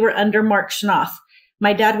Houston, we were under Mark Schnoth.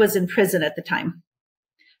 My dad was in prison at the time.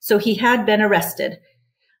 So he had been arrested.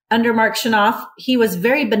 Under Mark Schnoth, he was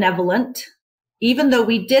very benevolent. Even though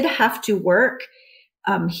we did have to work,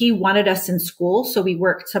 he wanted us in school. So we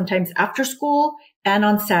worked sometimes after school and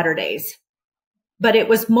on Saturdays. But it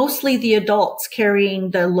was mostly the adults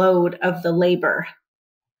carrying the load of the labor.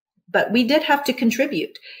 But we did have to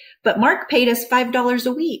contribute. But Mark paid us $5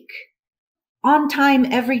 a week on time,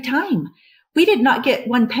 every time. We did not get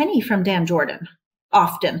 1 penny from Dan Jordan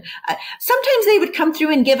often. Sometimes they would come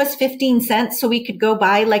through and give us 15 cents so we could go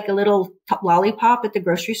buy like a little lollipop at the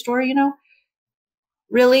grocery store, you know.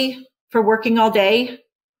 Really? For working all day?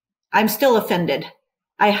 I'm still offended.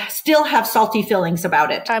 I still have salty feelings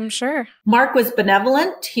about it. I'm sure. Mark was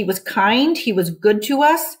benevolent. He was kind. He was good to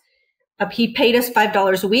us. He paid us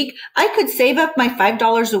 $5 a week. I could save up my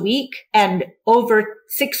 $5 a week and over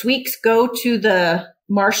 6 weeks go to the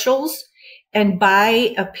Marshalls and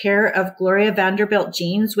buy a pair of Gloria Vanderbilt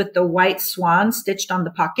jeans with the white swan stitched on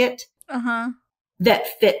the pocket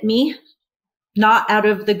that fit me, not out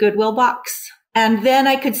of the Goodwill box. And then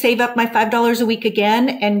I could save up my $5 a week again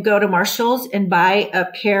and go to Marshall's and buy a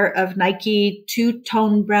pair of Nike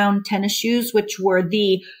two-tone brown tennis shoes, which were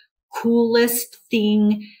the coolest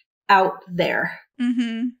thing out there.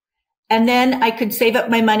 Mm-hmm. And then I could save up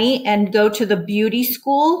my money and go to the beauty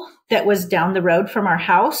school that was down the road from our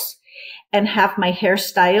house and have my hair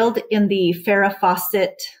styled in the Farrah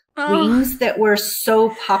Fawcett wings that were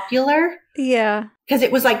so popular. Yeah. Because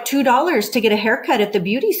it was like $2 to get a haircut at the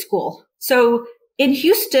beauty school. So in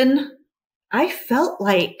Houston, I felt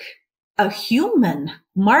like a human.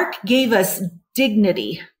 Mark gave us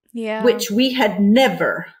dignity, which we had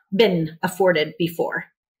never been afforded before.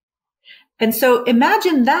 And so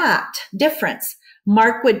imagine that difference.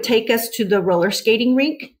 Mark would take us to the roller skating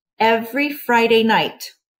rink every Friday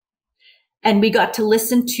night. And we got to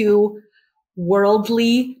listen to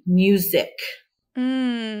worldly music.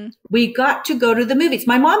 We got to go to the movies.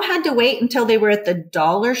 My mom had to wait until they were at the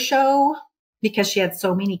dollar show because she had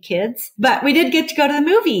so many kids, but we did get to go to the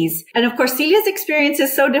movies. And of course, Celia's experience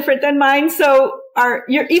is so different than mine. So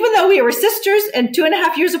even though we were sisters and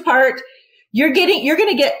 2.5 years apart, you're going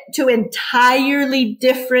to get to entirely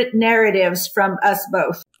different narratives from us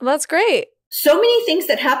both. That's great. So many things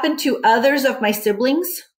that happened to others of my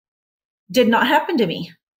siblings did not happen to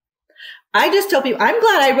me. I just tell people, I'm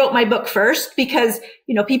glad I wrote my book first because,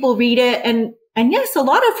 you know, people read it and yes, a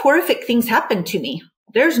lot of horrific things happened to me.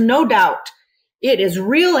 There's no doubt. It is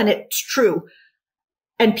real and it's true.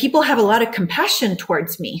 And people have a lot of compassion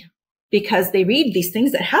towards me because they read these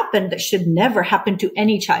things that happened that should never happen to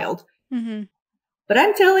any child. Mm-hmm. But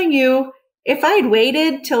I'm telling you, if I had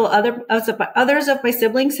waited till others of my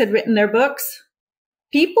siblings had written their books,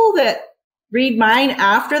 people that read mine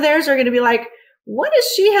after theirs are going to be like, what does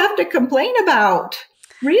she have to complain about?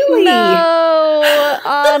 Really? No,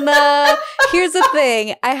 Anna. Here's the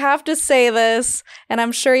thing. I have to say this, and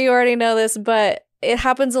I'm sure you already know this, but it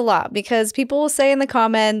happens a lot because people will say in the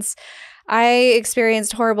comments, I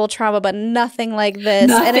experienced horrible trauma, but nothing like this.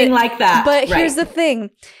 Nothing like that. But here's the thing.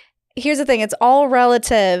 It's all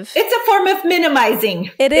relative. It's a form of minimizing.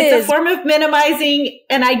 It's a form of minimizing,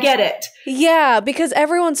 and I get it. Yeah, because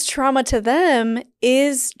everyone's trauma to them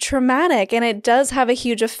is traumatic, and it does have a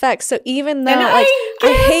huge effect. So even though I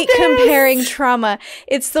hate comparing trauma,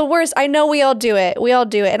 it's the worst. I know we all do it.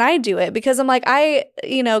 And I do it because I'm like,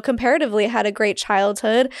 comparatively had a great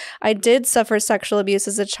childhood. I did suffer sexual abuse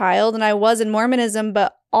as a child, and I was in Mormonism,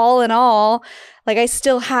 but all in all, like I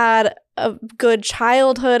still had a good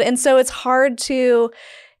childhood. And so it's hard to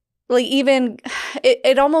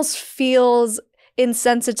it almost feels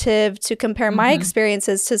insensitive to compare my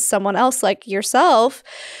experiences to someone else like yourself.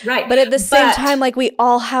 Right. But at the same time, like we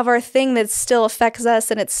all have our thing that still affects us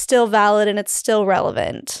and it's still valid and it's still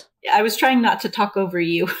relevant. I was trying not to talk over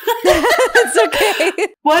you. It's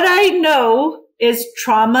okay. What I know is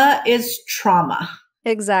trauma is trauma.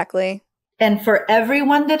 Exactly. And for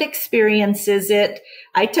everyone that experiences it,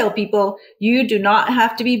 I tell people, you do not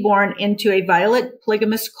have to be born into a violent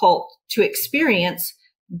polygamist cult to experience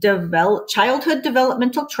childhood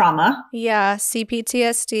developmental trauma. Yeah,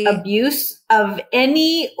 CPTSD. Abuse of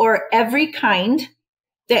any or every kind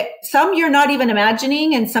that some you're not even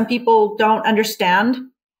imagining and some people don't understand.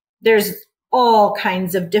 There's all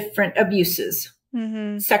kinds of different abuses.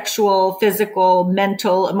 Mm-hmm. Sexual, physical,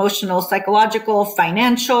 mental, emotional, psychological,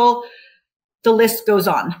 financial. The list goes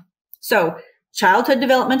on. So childhood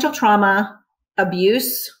developmental trauma,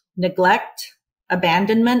 abuse, neglect,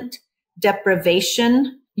 abandonment,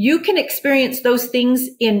 deprivation. You can experience those things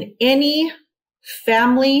in any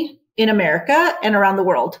family in America and around the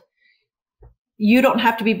world. you don't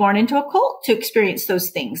have to be born into a cult to experience those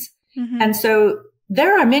things. Mm-hmm. And so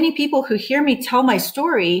there are many people who hear me tell my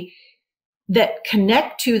story that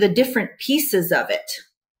connect to the different pieces of it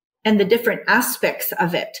and the different aspects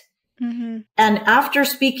of it. Mm-hmm. And after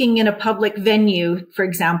speaking in a public venue, for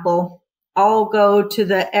example, I'll go to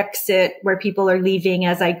the exit where people are leaving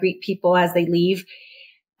as I greet people as they leave.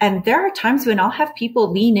 And there are times when I'll have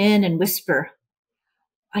people lean in and whisper,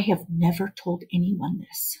 I have never told anyone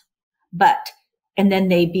this, but, and then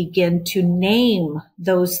they begin to name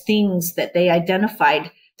those things that they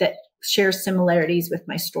identified that share similarities with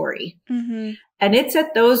my story. Mm-hmm. And it's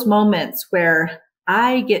at those moments where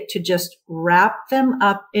I get to just wrap them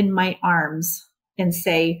up in my arms and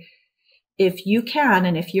say, if you can,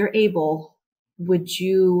 and if you're able, would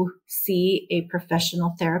you see a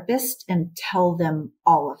professional therapist and tell them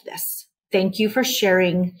all of this? Thank you for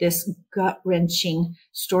sharing this gut-wrenching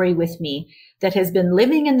story with me that has been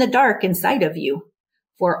living in the dark inside of you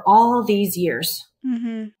for all these years.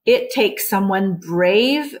 Mm-hmm. It takes someone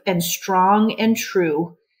brave and strong and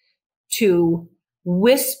true to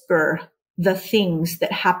whisper the things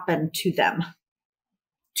that happen to them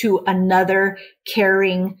to another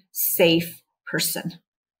caring, safe person.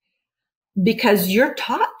 Because you're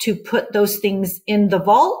taught to put those things in the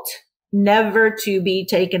vault, never to be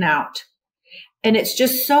taken out. And it's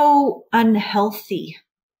just so unhealthy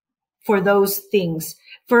for those things.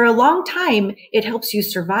 For a long time, it helps you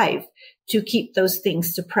survive to keep those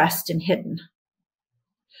things suppressed and hidden.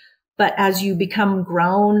 But as you become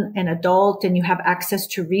grown and adult and you have access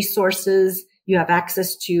to resources, you have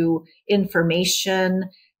access to information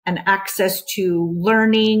and access to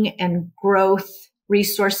learning and growth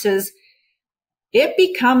resources, it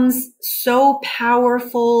becomes so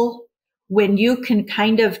powerful when you can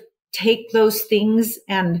kind of take those things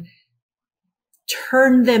and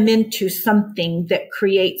turn them into something that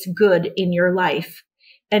creates good in your life.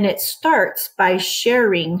 And it starts by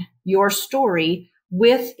sharing your story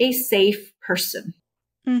with a safe person.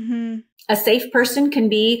 Mm-hmm. A safe person can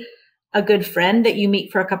be a good friend that you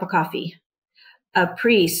meet for a cup of coffee, a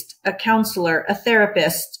priest, a counselor, a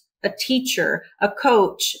therapist, a teacher, a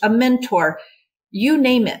coach, a mentor, you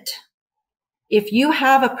name it. If you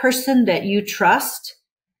have a person that you trust,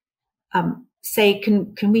 say,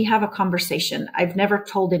 can we have a conversation? I've never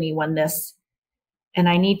told anyone this and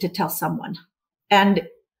I need to tell someone. And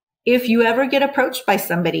if you ever get approached by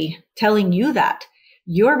somebody telling you that,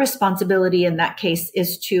 your responsibility in that case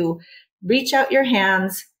is to reach out your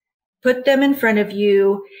hands, put them in front of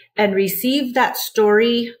you, and receive that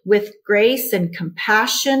story with grace and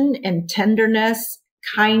compassion and tenderness,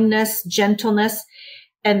 kindness, gentleness,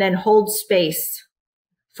 and then hold space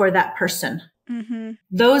for that person. Mm-hmm.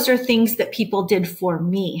 Those are things that people did for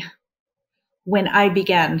me when I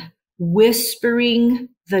began whispering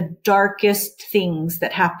the darkest things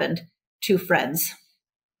that happened to friends.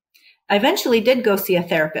 I eventually did go see a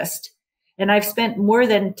therapist, and I've spent more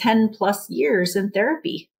than 10 plus years in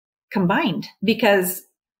therapy combined because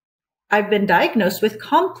I've been diagnosed with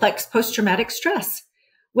complex post-traumatic stress,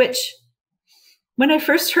 which when I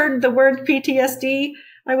first heard the word PTSD,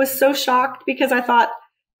 I was so shocked because I thought,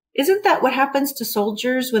 isn't that what happens to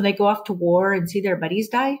soldiers when they go off to war and see their buddies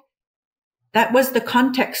die? That was the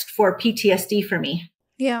context for PTSD for me.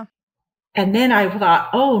 Yeah. And then I thought,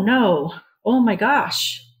 oh no, oh my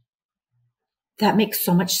gosh, that makes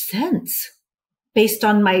so much sense based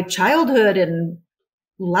on my childhood and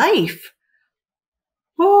life.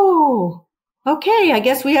 Oh, okay. I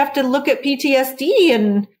guess we have to look at PTSD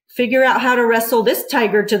and figure out how to wrestle this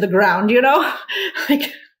tiger to the ground, you know?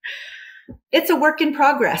 Like, it's a work in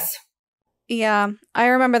progress. Yeah. I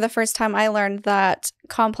remember the first time I learned that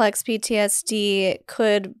complex PTSD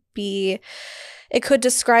could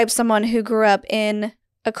describe someone who grew up in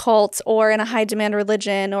a cult or in a high demand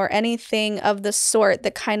religion or anything of the sort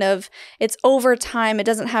that kind of, it's over time. It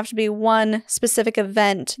doesn't have to be one specific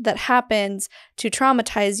event that happens to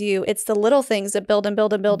traumatize you. It's the little things that build and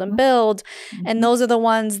build and build and build. And those are the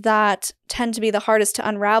ones that tend to be the hardest to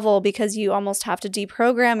unravel because you almost have to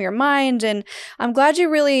deprogram your mind. And I'm glad you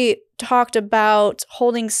really talked about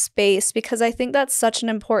holding space because I think that's such an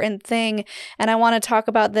important thing. And I want to talk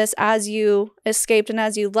about this as you escaped and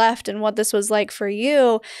as you left and what this was like for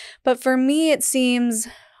you. But for me, it seems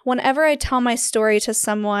whenever I tell my story to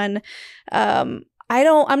someone, I'm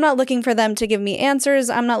not looking for them to give me answers.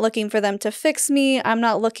 I'm not looking for them to fix me. I'm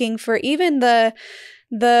not looking for even the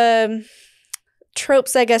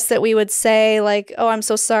tropes, I guess, that we would say, like, oh, I'm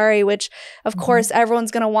so sorry, which of course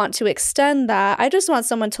everyone's going to want to extend that. I just want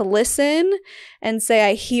someone to listen and say,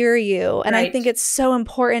 I hear you. And I think it's so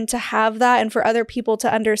important to have that and for other people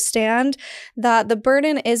to understand that the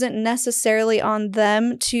burden isn't necessarily on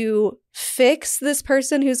them to fix this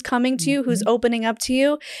person who's coming to you, who's opening up to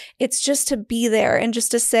you. It's just to be there and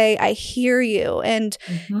just to say, I hear you and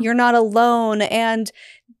you're not alone. And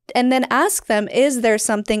then ask them, is there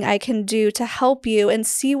something I can do to help you, and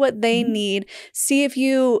see what they need? See if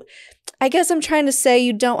you, I guess I'm trying to say,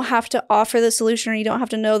 you don't have to offer the solution or you don't have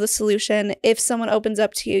to know the solution. If someone opens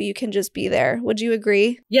up to you, you can just be there. Would you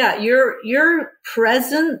agree? Yeah, your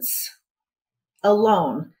presence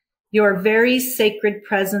alone, your very sacred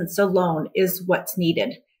presence alone is what's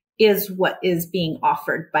needed, is what is being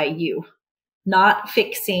offered by you. Not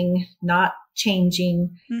fixing, not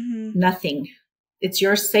changing, nothing. It's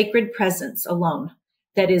your sacred presence alone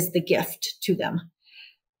that is the gift to them.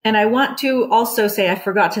 And I want to also say, I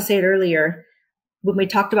forgot to say it earlier, when we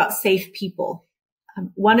talked about safe people,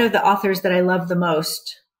 one of the authors that I love the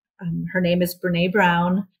most, her name is Brene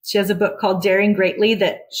Brown. She has a book called Daring Greatly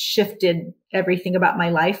that shifted everything about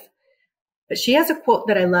my life. But she has a quote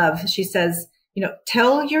that I love. She says,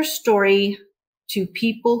 tell your story to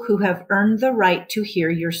people who have earned the right to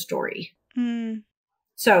hear your story.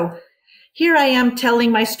 So here I am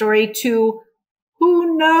telling my story to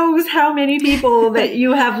who knows how many people that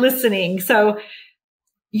you have listening. So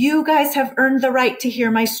you guys have earned the right to hear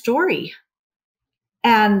my story.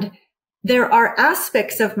 And there are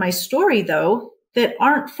aspects of my story, though, that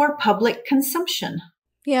aren't for public consumption.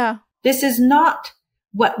 Yeah. This is not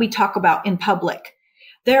what we talk about in public.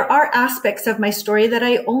 There are aspects of my story that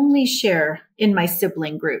I only share in my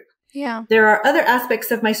sibling group. Yeah. There are other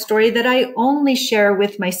aspects of my story that I only share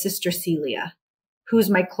with my sister Celia, who's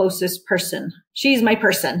my closest person. She's my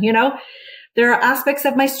person, There are aspects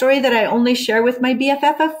of my story that I only share with my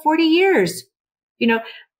BFF of 40 years.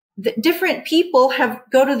 The different people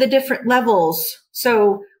go to the different levels.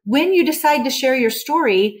 So when you decide to share your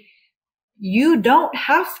story, you don't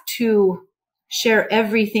have to share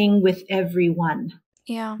everything with everyone.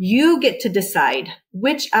 Yeah. You get to decide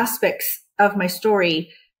which aspects of my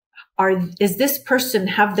story is this person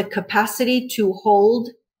have the capacity to hold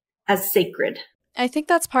as sacred. I think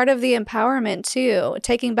that's part of the empowerment too,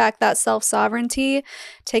 taking back that self-sovereignty,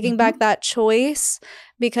 taking back that choice,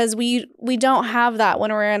 because we don't have that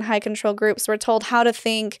when we're in high control groups. We're told how to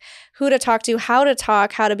think, who to talk to, how to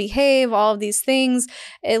talk, how to behave, all of these things.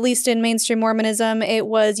 At least in mainstream Mormonism, it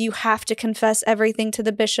was you have to confess everything to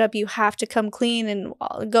the bishop. You have to come clean and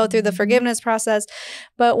go through the forgiveness process.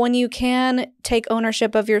 But when you can take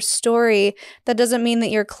ownership of your story, that doesn't mean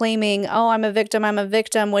that you're claiming, oh, I'm a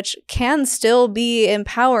victim, which can still be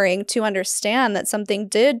empowering to understand that something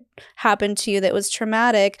did happen to you that was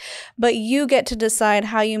traumatic. But you get to decide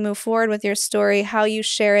how you move forward with your story, how you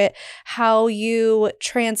share it, how you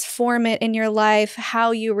transform it in your life,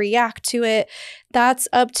 how you react to it. That's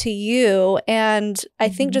up to you. And I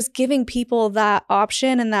think just giving people that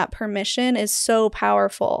option and that permission is so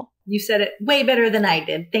powerful. You said it way better than I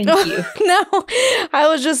did. Thank you. No, I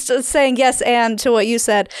was just saying yes and to what you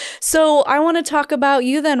said. So I want to talk about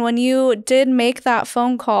you then. When you did make that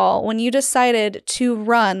phone call, when you decided to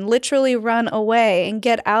literally run away and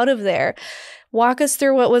get out of there, walk us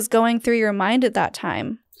through what was going through your mind at that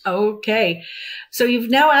time. Okay. So you've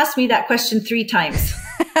now asked me that question 3 times.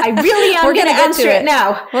 I really am going to answer it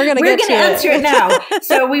now. We're going to answer it now.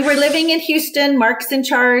 So we were living in Houston. Mark's in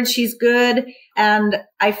charge. He's good. And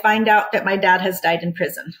I find out that my dad has died in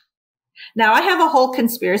prison. Now I have a whole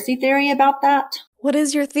conspiracy theory about that. What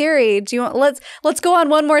is your theory? Do you want, let's go on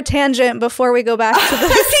one more tangent before we go back to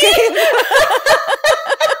this game.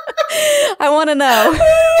 I want to know.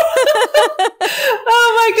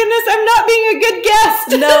 Oh my goodness, I'm not being a good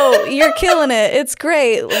guest. No, you're killing it. It's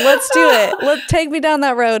great. Let's do it. Let's take me down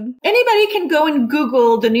that road. Anybody can go and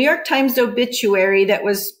Google the New York Times obituary that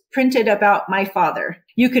was printed about my father.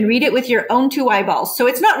 You can read it with your own 2 eyeballs. So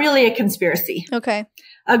it's not really a conspiracy. Okay.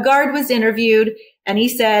 A guard was interviewed and he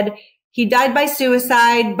said he died by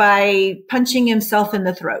suicide by punching himself in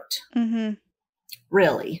the throat.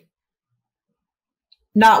 Really?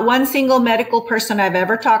 Not one single medical person I've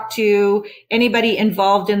ever talked to, anybody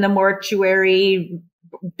involved in the mortuary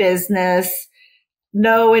business,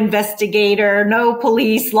 no investigator, no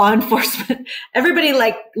police, law enforcement. Everybody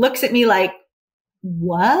looks at me like,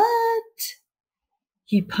 what?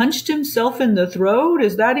 He punched himself in the throat?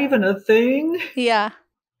 Is that even a thing? Yeah.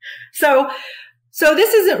 So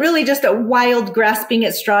this isn't really just a wild grasping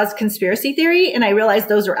at straws conspiracy theory. And I realize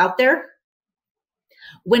those are out there.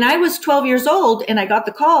 When I was 12 years old and I got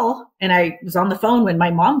the call, and I was on the phone when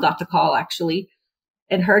my mom got the call actually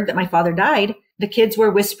and heard that my father died, the kids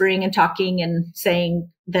were whispering and talking and saying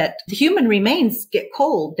that the human remains get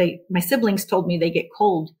cold. My siblings told me they get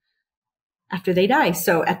cold after they die.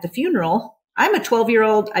 So at the funeral, I'm a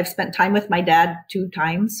 12-year-old. I've spent time with my dad 2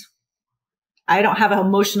 times. I don't have an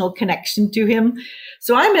emotional connection to him.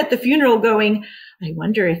 So I'm at the funeral going, I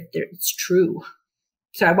wonder if it's true.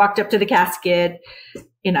 So I walked up to the casket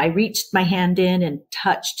and I reached my hand in and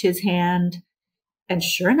touched his hand. And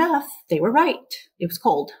sure enough, they were right. It was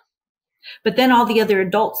cold. But then all the other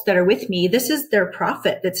adults that are with me, this is their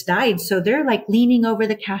prophet that's died. So they're like leaning over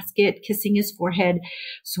the casket, kissing his forehead.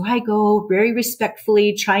 So I go very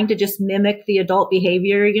respectfully, trying to just mimic the adult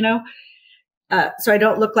behavior, so I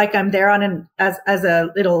don't look like I'm there as a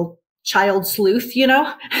little child sleuth,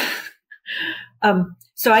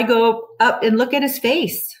 So I go up and look at his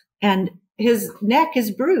face, and his neck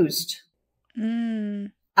is bruised.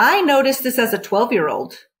 I noticed this as a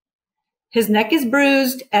 12-year-old. His neck is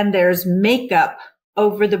bruised and there's makeup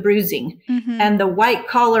over the bruising, and the white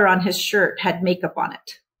collar on his shirt had makeup on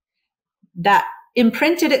it. That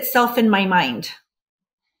imprinted itself in my mind.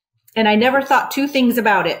 And I never thought 2 things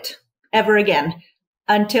about it ever again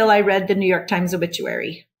until I read the New York Times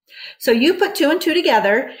obituary. So you put 2 and 2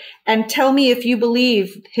 together and tell me if you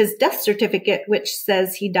believe his death certificate, which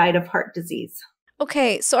says he died of heart disease.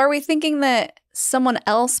 Okay, so are we thinking that someone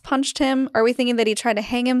else punched him? Are we thinking that he tried to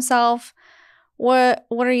hang himself? What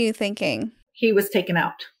are you thinking? He was taken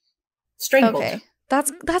out. Strangled. Okay.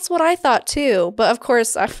 That's what I thought too. But of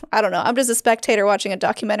course, I don't know. I'm just a spectator watching a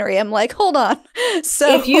documentary. I'm like, hold on.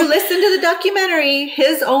 So if you listen to the documentary,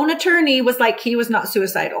 his own attorney was like, he was not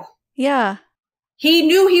suicidal. Yeah. He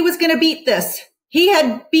knew he was going to beat this. He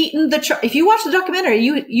had beaten if you watch the documentary,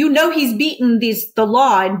 you know he's beaten the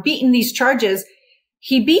law and beaten these charges.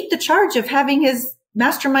 He beat the charge of having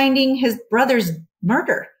masterminding his brother's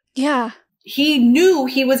murder. Yeah. He knew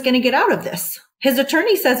he was going to get out of this. His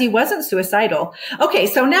attorney says he wasn't suicidal. Okay,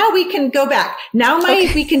 so now we can go back. Now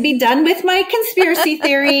we can be done with my conspiracy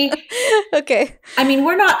theory. Okay. I mean,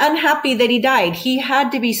 we're not unhappy that he died. He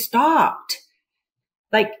had to be stopped.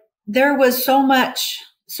 Like, there was so much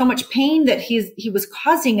pain that he was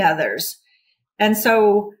causing others. And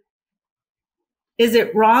so is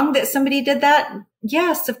it wrong that somebody did that?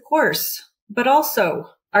 Yes, of course. But also,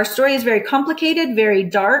 our story is very complicated, very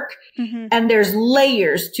dark, and there's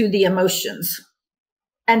layers to the emotions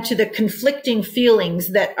and to the conflicting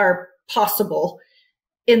feelings that are possible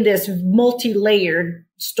in this multi-layered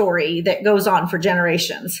story that goes on for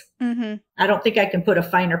generations. I don't think I can put a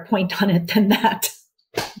finer point on it than that.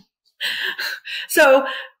 So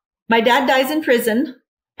my dad dies in prison,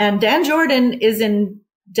 and Dan Jordan is in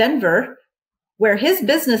Denver, where his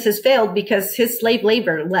business has failed because his slave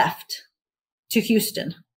labor left to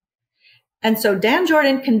Houston. And so Dan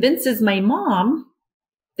Jordan convinces my mom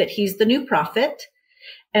that he's the new prophet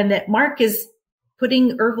and that Mark is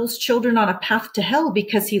putting Ervil's children on a path to hell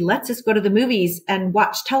because he lets us go to the movies and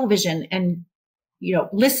watch television and,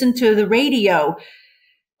 listen to the radio.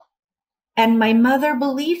 And my mother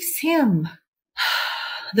believes him.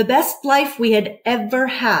 The best life we had ever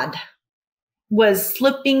had was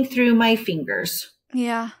slipping through my fingers.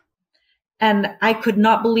 Yeah. And I could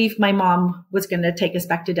not believe my mom was going to take us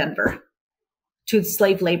back to Denver to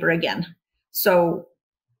slave labor again. So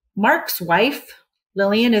Mark's wife,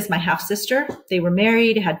 Lillian, is my half sister. They were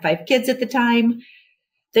married, had 5 kids at the time.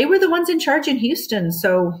 They were the ones in charge in Houston.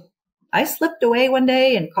 So I slipped away one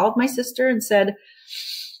day and called my sister and said,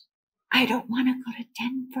 I don't want to go to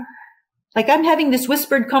Denver. Like, I'm having this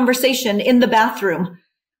whispered conversation in the bathroom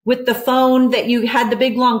with the phone that you had the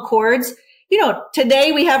big long cords.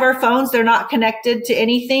 Today we have our phones. They're not connected to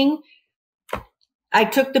anything. I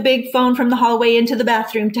took the big phone from the hallway into the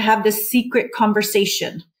bathroom to have this secret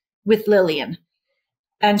conversation with Lillian.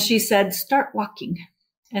 And she said, start walking.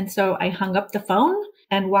 And so I hung up the phone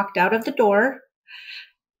and walked out of the door.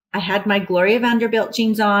 I had my Gloria Vanderbilt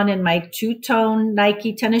jeans on and my 2-tone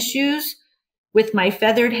Nike tennis shoes with my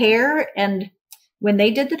feathered hair. And when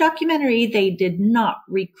they did the documentary, they did not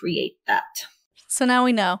recreate that. So now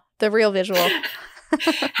we know the real visual.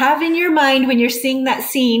 Have in your mind when you're seeing that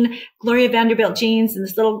scene, Gloria Vanderbilt jeans and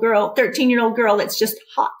this little girl, 13-year-old girl, it's just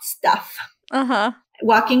hot stuff.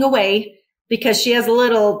 Walking away because she has a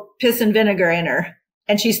little piss and vinegar in her.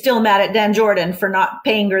 And she's still mad at Dan Jordan for not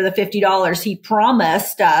paying her the $50 he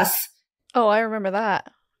promised us. Oh, I remember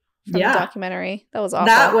that from the documentary. That was awful.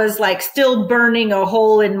 That was like still burning a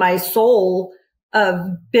hole in my soul of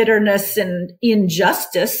bitterness and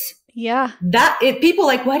injustice. Yeah. People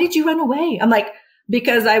like, why did you run away? I'm like,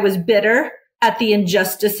 because I was bitter at the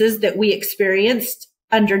injustices that we experienced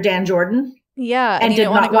under Dan Jordan. Yeah. And did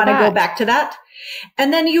not want to go back to that.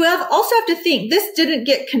 And then you also have to think, this didn't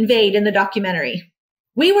get conveyed in the documentary.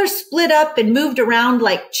 We were split up and moved around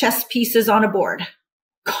like chess pieces on a board.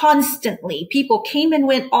 Constantly. People came and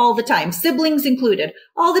went all the time, siblings included,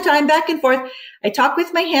 all the time, back and forth. I talk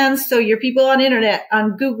with my hands, so your people on internet,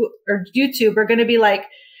 on Google or YouTube are going to be like,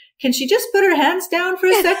 can she just put her hands down for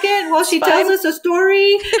a second while she tells us a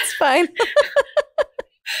story? It's fine.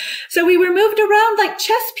 So we were moved around like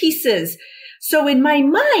chess pieces. So in my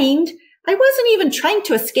mind, I wasn't even trying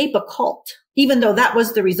to escape a cult, even though that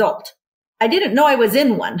was the result. I didn't know I was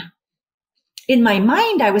in one. In my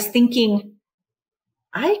mind, I was thinking,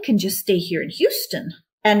 I can just stay here in Houston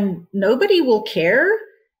and nobody will care.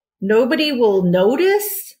 Nobody will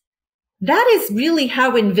notice. That is really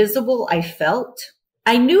how invisible I felt.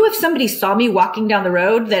 I knew if somebody saw me walking down the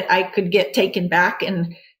road that I could get taken back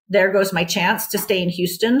and there goes my chance to stay in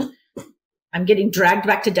Houston. I'm getting dragged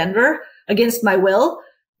back to Denver against my will.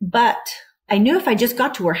 But I knew if I just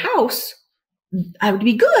got to her house, I would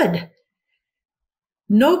be good.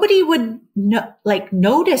 Nobody would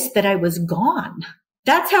notice that I was gone.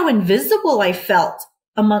 That's how invisible I felt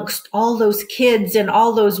amongst all those kids and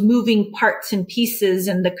all those moving parts and pieces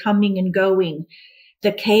and the coming and going,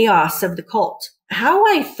 the chaos of the cult. How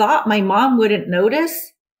I thought my mom wouldn't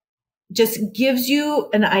notice just gives you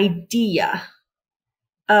an idea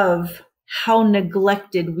of how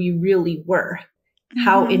neglected we really were,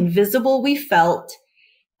 how invisible we felt,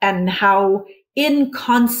 and how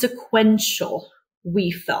inconsequential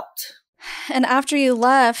we felt. And after you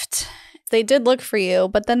left, they did look for you,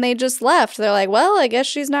 but then they just left. They're like, well, I guess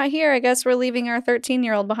she's not here. I guess we're leaving our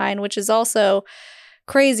 13-year-old behind, which is also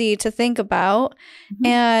crazy to think about.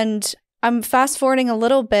 And I'm fast forwarding a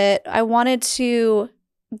little bit. I wanted to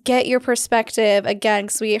get your perspective again,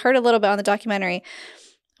 because we heard a little bit on the documentary.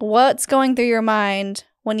 What's going through your mind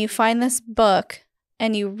when you find this book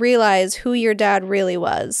and you realize who your dad really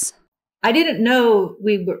was? I didn't know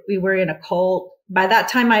we were in a cult. By that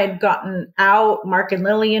time I had gotten out. Mark and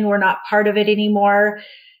Lillian were not part of it anymore.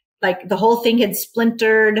 Like the whole thing had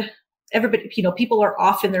splintered. Everybody, people are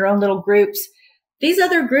off in their own little groups. These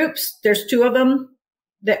other groups, there's 2 of them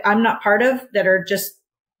that I'm not part of that are just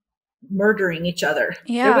murdering each other.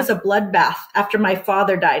 Yeah. There was a bloodbath after my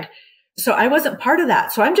father died. So I wasn't part of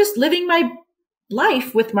that. So I'm just living my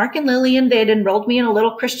life with Mark and Lillian. They had enrolled me in a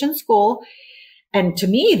little Christian school. And to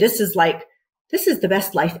me, this is the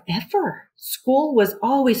best life ever. School was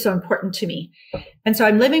always so important to me. And so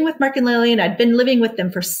I'm living with Mark and Lillian. I'd been living with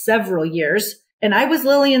them for several years. And I was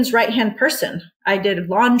Lillian's right-hand person. I did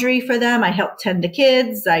laundry for them. I helped tend the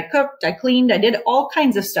kids. I cooked, I cleaned, I did all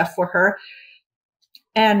kinds of stuff for her.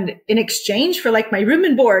 And in exchange for like my room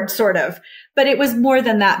and board, sort of. But it was more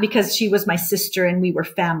than that because she was my sister and we were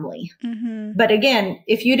family. But again,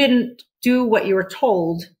 if you didn't do what you were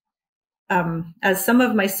told, as some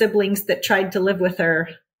of my siblings that tried to live with her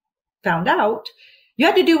found out, you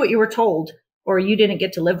had to do what you were told or you didn't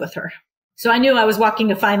get to live with her. So I knew I was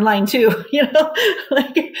walking a fine line too,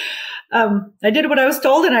 I did what I was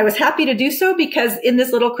told and I was happy to do so because in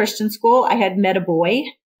this little Christian school, I had met a boy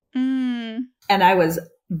and I was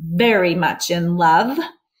very much in love,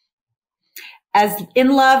 as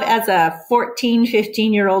a 14,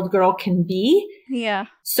 15-year-old girl can be. Yeah.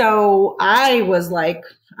 So I was like,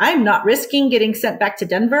 I'm not risking getting sent back to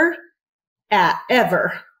Denver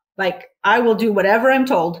ever. Like I will do whatever I'm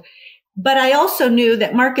told. But I also knew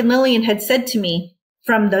that Mark and Lillian had said to me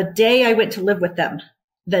from the day I went to live with them,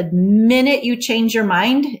 the minute you change your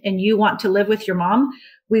mind and you want to live with your mom,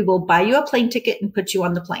 we will buy you a plane ticket and put you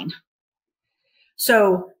on the plane.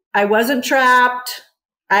 So I wasn't trapped.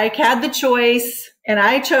 I had the choice and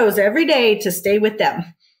I chose every day to stay with them.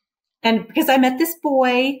 And because I met this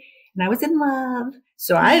boy and I was in love,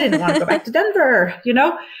 so I didn't want to go back to Denver,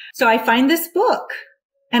 So I find this book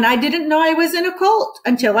and I didn't know I was in a cult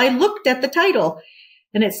until I looked at the title.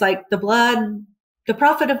 And it's like the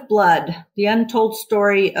prophet of blood, the untold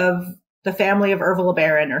story of the family of Ervil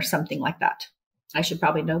LeBaron or something like that. I should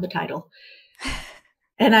probably know the title.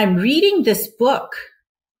 And I'm reading this book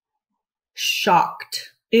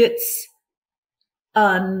shocked. It's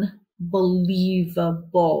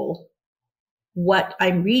unbelievable what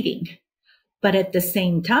I'm reading. But at the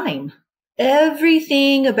same time,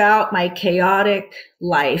 everything about my chaotic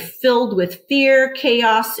life filled with fear,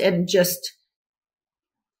 chaos, and just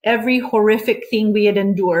every horrific thing we had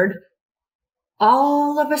endured,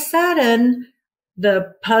 all of a sudden,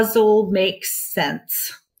 the puzzle makes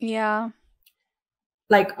sense. Yeah.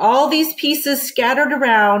 Like all these pieces scattered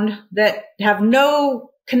around that have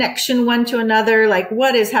no connection one to another. Like,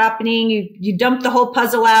 what is happening? You dump the whole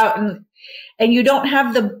puzzle out and you don't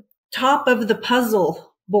have the top of the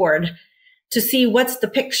puzzle board to see what's the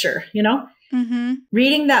picture, you know? Mm-hmm.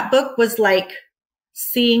 Reading that book was like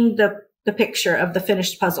seeing the picture of the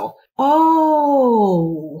finished puzzle.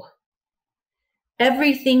 Oh,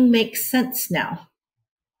 everything makes sense now.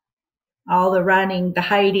 All the running, the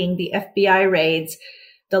hiding, the FBI raids,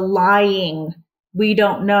 the lying. We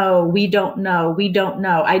don't know. We don't know. We don't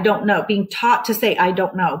know. I don't know. Being taught to say, I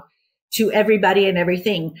don't know to everybody and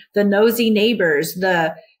everything. The nosy neighbors,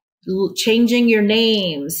 the changing your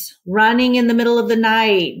names, running in the middle of the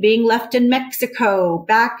night, being left in Mexico,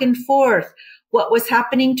 back and forth. What was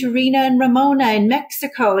happening to Rena and Ramona in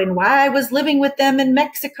Mexico and why I was living with them in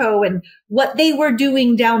Mexico and what they were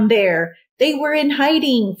doing down there. They were in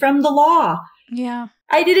hiding from the law. Yeah.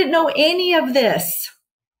 I didn't know any of this.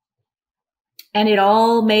 And it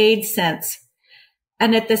all made sense.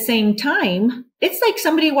 And at the same time, it's like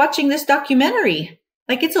somebody watching this documentary.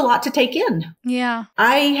 Like, it's a lot to take in. Yeah.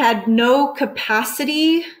 I had no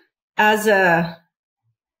capacity as a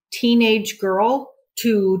teenage girl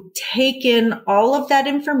to take in all of that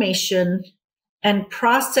information and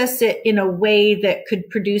process it in a way that could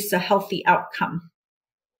produce a healthy outcome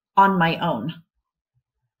on my own.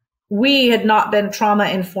 We had not been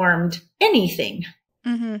trauma-informed anything.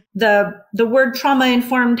 Mm-hmm. The word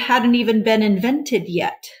trauma-informed hadn't even been invented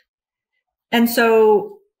yet. And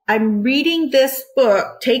so I'm reading this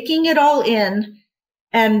book, taking it all in,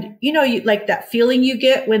 and you know, you like that feeling you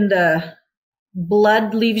get when the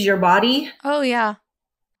blood leaves your body. Oh, yeah.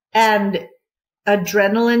 And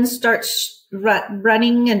adrenaline starts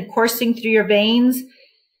running and coursing through your veins,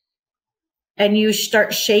 and you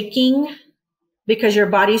start shaking because your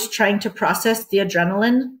body's trying to process the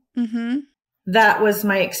adrenaline. Mm-hmm. That was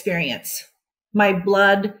my experience. My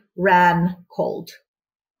blood ran cold.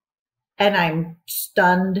 And I'm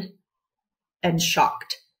stunned and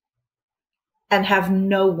shocked and have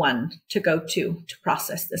no one to go to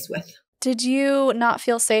process this with. Did you not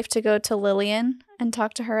feel safe to go to Lillian and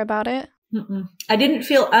talk to her about it? Mm-mm. I didn't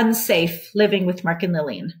feel unsafe living with Mark and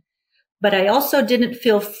Lillian, but I also didn't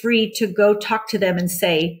feel free to go talk to them and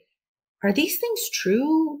say, are these things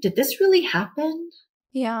true? Did this really happen?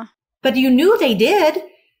 Yeah. But you knew they did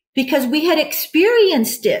because we had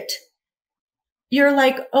experienced it. You're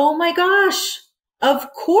like, oh my gosh,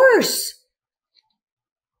 of course.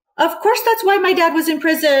 Of course, that's why my dad was in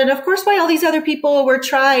prison. Of course, why all these other people were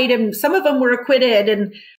tried and some of them were acquitted.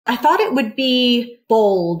 And I thought it would be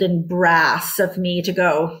bold and brass of me to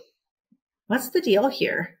go, what's the deal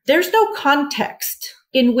here? There's no context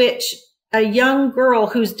in which a young girl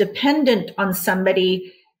who's dependent on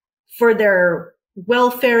somebody for their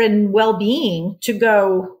welfare and well-being to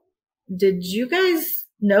go, did you guys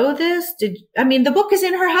know this? The book is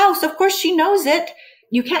in her house. Of course she knows it.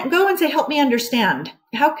 You can't go and say, help me understand.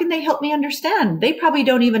 How can they help me understand? They probably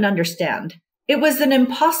don't even understand. It was an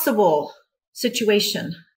impossible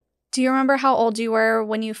situation. Do you remember how old you were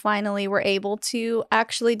when you finally were able to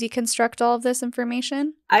actually deconstruct all of this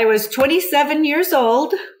information? I was 27 years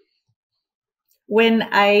old when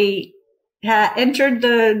I entered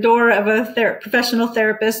the door of a professional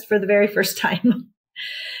therapist for the very first time.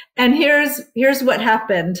 And here's what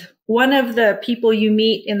happened. One of the people you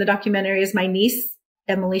meet in the documentary is my niece,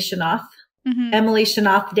 Emily Shanoff. Mm-hmm. Emily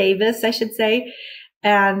Shanoff Davis, I should say.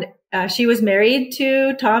 And she was married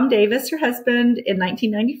to Tom Davis, her husband, in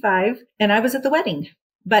 1995. And I was at the wedding.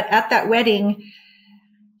 But at that wedding,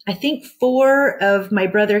 I think 4 of my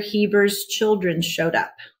brother Heber's children showed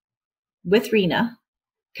up with Rena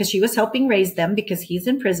because she was helping raise them because he's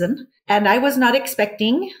in prison. And I was not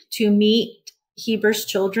expecting to meet Heber's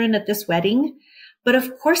children at this wedding. But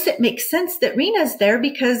of course, it makes sense that Rena's there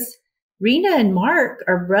because Rena and Mark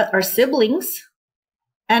are siblings.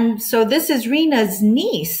 And so this is Rena's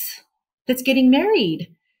niece that's getting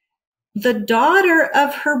married, the daughter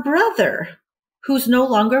of her brother, who's no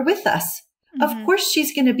longer with us. Mm-hmm. Of course,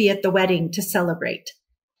 she's going to be at the wedding to celebrate.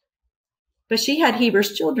 But she had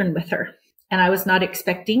Heber's children with her, and I was not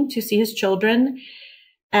expecting to see his children.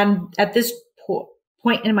 And at this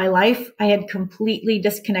point in my life, I had completely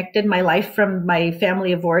disconnected my life from my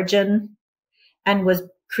family of origin and was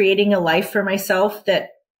creating a life for myself that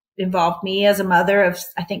involved me as a mother of,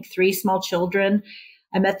 I think, 3 small children.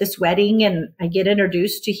 I'm at this wedding and I get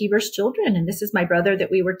introduced to Heber's children. And this is my brother that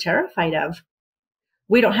we were terrified of.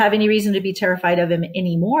 We don't have any reason to be terrified of him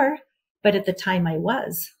anymore, but at the time I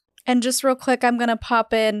was. And just real quick, I'm going to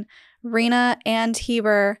pop in, Rena and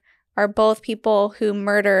Heber are both people who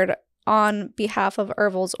murdered on behalf of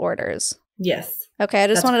Ervil's orders. Yes. Okay, I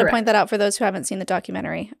just wanted correct. to point that out for those who haven't seen the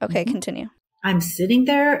documentary. Okay, Continue. I'm sitting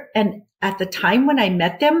there, and at the time when I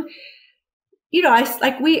met them, we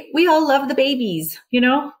all love the babies, we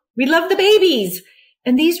love the babies.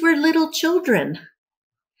 And these were little children.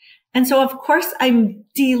 And so, of course, I'm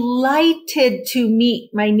delighted to meet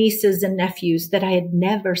my nieces and nephews that I had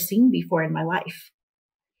never seen before in my life.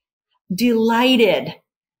 Delighted.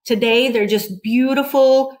 Today, they're just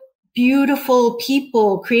beautiful, beautiful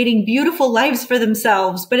people creating beautiful lives for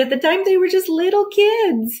themselves. But at the time, they were just little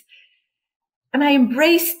kids. And I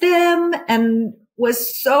embraced them and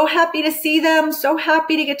was so happy to see them, so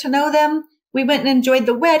happy to get to know them. We went and enjoyed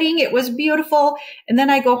the wedding. It was beautiful. And then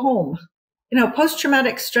I go home.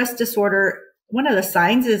 Post-traumatic stress disorder, one of the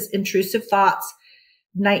signs is intrusive thoughts,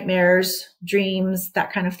 nightmares, dreams,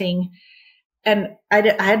 that kind of thing. And I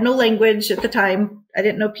had no language at the time. I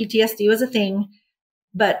didn't know PTSD was a thing.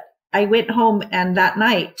 But I went home, and that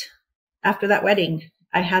night after that wedding,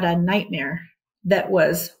 I had a nightmare that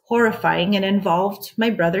was horrifying and involved my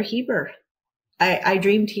brother Heber. I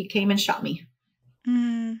dreamed he came and shot me.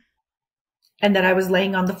 And that I was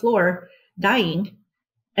laying on the floor dying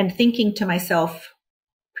and thinking to myself,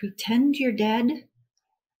 pretend you're dead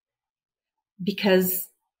because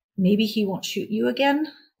maybe he won't shoot you again.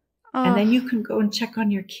 Oh. And then you can go and check on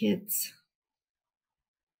your kids.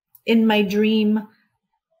 In my dream,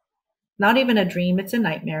 not even a dream, it's a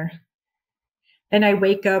nightmare. And I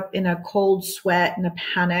wake up in a cold sweat and a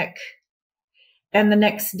panic. And the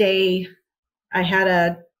next day I had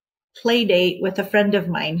a play date with a friend of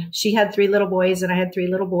mine. She had 3 little boys and I had 3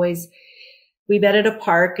 little boys. We met at a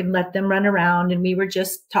park and let them run around, and we were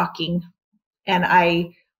just talking. And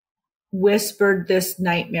I whispered this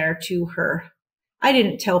nightmare to her. I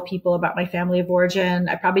didn't tell people about my family of origin.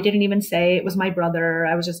 I probably didn't even say it was my brother.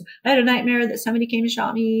 I had a nightmare that somebody came and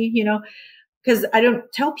shot me, because I don't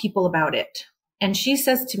tell people about it. And she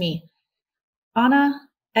says to me, Anna,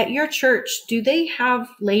 at your church, do they have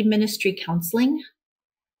lay ministry counseling?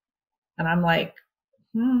 And I'm like,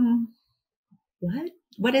 what?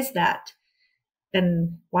 What is that?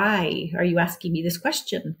 And why are you asking me this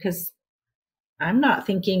question? Because I'm not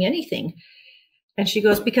thinking anything. And she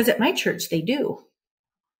goes, because at my church, they do.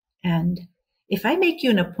 And if I make you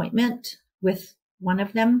an appointment with one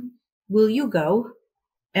of them, will you go?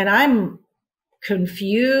 And I'm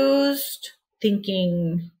confused,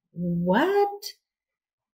 thinking, what?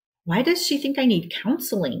 Why does she think I need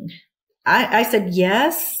counseling? I said,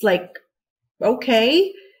 yes,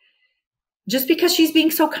 okay. Just because she's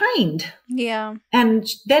being so kind. Yeah. And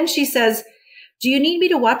then she says, do you need me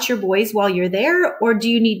to watch your boys while you're there, or do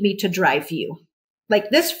you need me to drive you?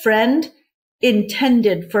 This friend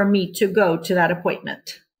intended for me to go to that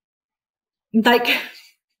appointment.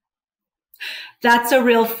 That's a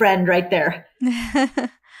real friend right there.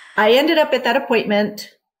 I ended up at that appointment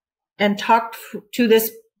and talked to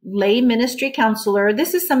this lay ministry counselor.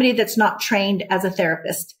 This is somebody that's not trained as a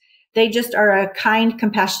therapist. They just are a kind,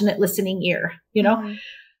 compassionate listening ear, Mm-hmm.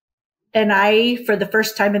 And I, for the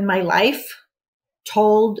first time in my life,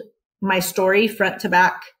 told my story front to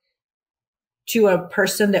back to a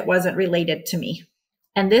person that wasn't related to me.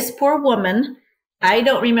 And this poor woman, I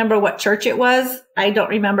don't remember what church it was. I don't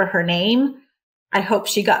remember her name. I hope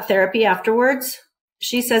she got therapy afterwards.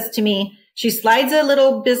 She says to me, she slides a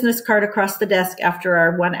little business card across the desk after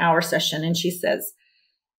our 1-hour session. And she says,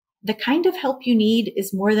 the kind of help you need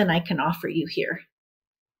is more than I can offer you here.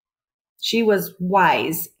 She was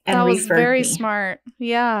wise and that was referred very me. Smart.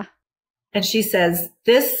 Yeah. And she says,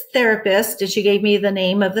 this therapist, and she gave me the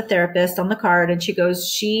name of the therapist on the card. And she goes,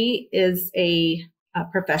 she is a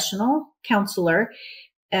professional counselor,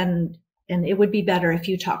 and it would be better if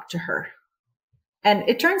you talked to her. And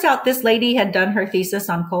it turns out this lady had done her thesis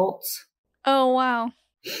on cults. Oh, wow.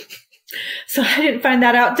 So I didn't find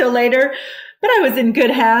that out till later, but I was in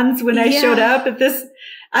good hands when I showed up at this.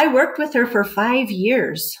 I worked with her for 5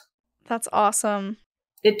 years. That's awesome.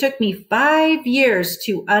 It took me 5 years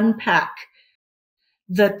to unpack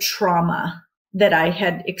the trauma that I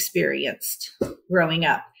had experienced growing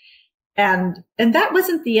up. And that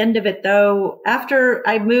wasn't the end of it, though. After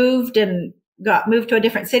I moved and got moved to a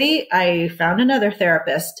different city, I found another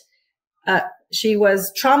therapist. She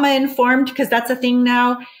was trauma informed, because that's a thing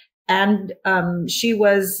now. And she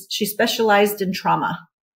specialized in trauma,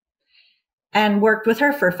 and worked with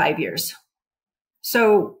her for 5 years.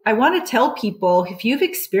 So I want to tell people, if you've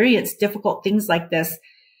experienced difficult things like this,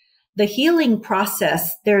 the healing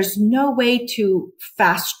process, there's no way to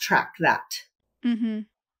fast track that. Mm-hmm.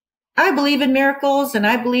 I believe in miracles, and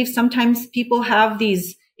I believe sometimes people have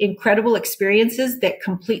these incredible experiences that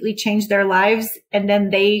completely change their lives. And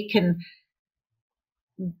then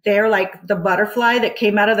they're like the butterfly that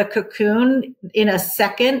came out of the cocoon in a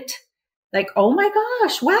second. Like, oh my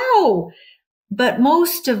gosh, wow. But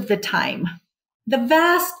most of the time, the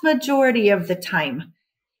vast majority of the time,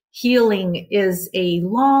 healing is a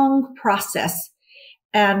long process,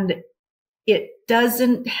 and it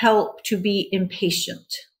doesn't help to be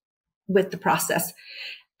impatient with the process.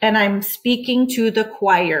 And I'm speaking to the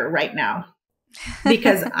choir right now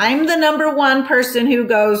because I'm the number one person who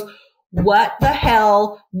goes, what the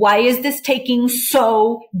hell? Why is this taking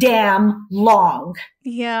so damn long?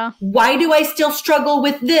 Yeah. Why do I still struggle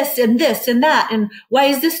with this and this and that? And why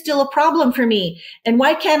is this still a problem for me? And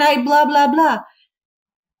why can't I blah, blah, blah?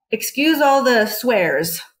 Excuse all the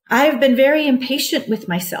swears. I've been very impatient with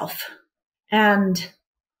myself. And,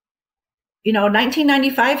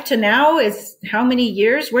 1995 to now is how many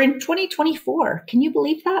years? We're in 2024. Can you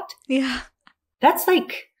believe that? Yeah. That's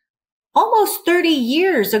like almost 30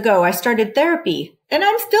 years ago, I started therapy, and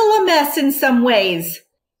I'm still a mess in some ways.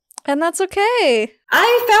 And that's okay.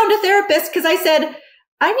 I found a therapist because I said,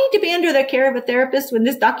 I need to be under the care of a therapist when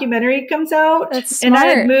this documentary comes out. That's smart. And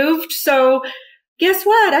I had moved. So guess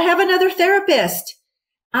what? I have another therapist.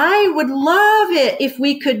 I would love it if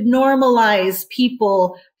we could normalize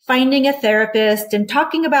people finding a therapist and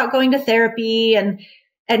talking about going to therapy, and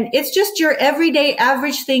it's just your everyday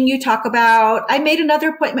average thing you talk about. I made another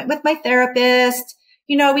appointment with my therapist.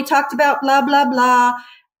 We talked about blah, blah, blah.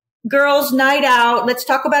 Girls' night out. Let's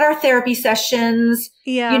talk about our therapy sessions.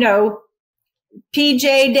 Yeah. PJ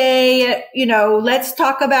day. Let's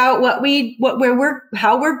talk about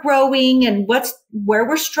how we're growing and where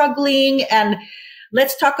we're struggling. And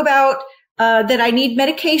let's talk about, that I need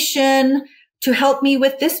medication to help me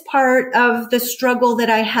with this part of the struggle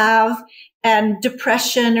that I have, and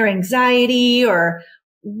depression or anxiety or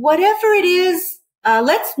whatever it is.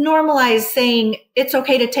 Let's normalize saying it's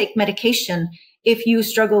okay to take medication if you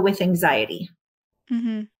struggle with anxiety.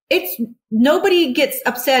 Mm-hmm. Nobody gets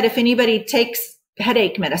upset if anybody takes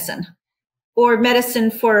headache medicine or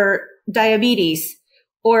medicine for diabetes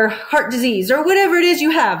or heart disease or whatever it is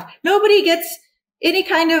you have. Nobody gets any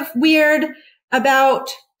kind of weird about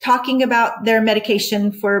talking about their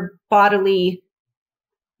medication for bodily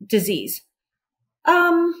disease.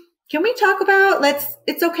 Can we talk about,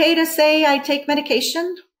 it's okay to say I take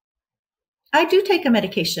medication? I do take a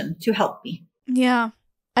medication to help me. Yeah.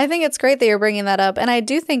 I think it's great that you're bringing that up. And I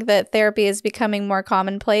do think that therapy is becoming more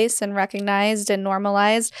commonplace and recognized and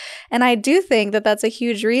normalized. And I do think that that's a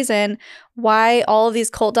huge reason why all of these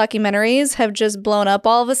cult documentaries have just blown up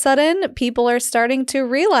all of a sudden. People are starting to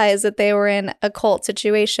realize that they were in a cult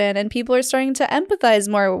situation, and people are starting to empathize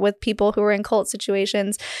more with people who are in cult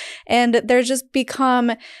situations. And there's just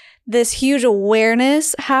become this huge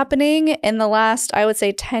awareness happening in the last, I would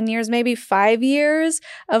say 10 years, maybe 5 years,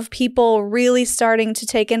 of people really starting to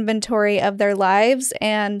take inventory of their lives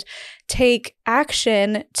and take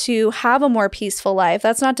action to have a more peaceful life.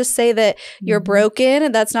 That's not to say that you're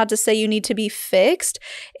broken. That's not to say you need to be fixed.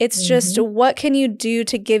 It's just, what can you do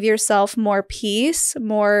to give yourself more peace,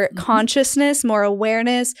 more consciousness, more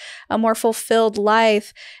awareness, a more fulfilled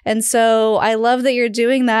life? And so I love that you're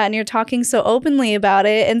doing that and you're talking so openly about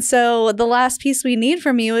it. And so the last piece we need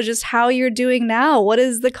from you is just how you're doing now. What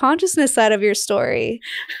is the consciousness side of your story?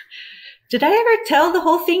 Did I ever tell the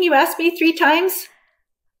whole thing you asked me 3 times?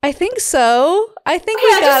 I think so. I think we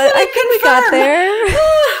got it. I think we got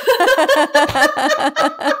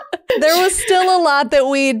there. There was still a lot that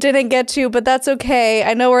we didn't get to, but that's okay.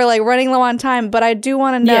 I know we're running low on time, but I do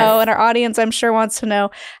want to know, and our audience, I'm sure, wants to know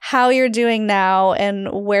how you're doing now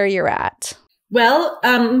and where you're at. Well,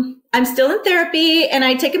 I'm still in therapy and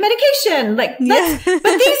I take a medication. But these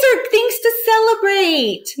are things to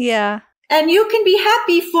celebrate. Yeah. And you can be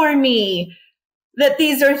happy for me that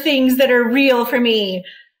these are things that are real for me.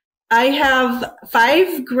 I have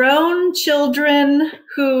 5 grown children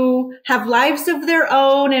who have lives of their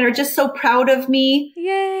own and are just so proud of me.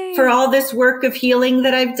 Yay. For all this work of healing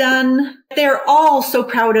that I've done. They're all so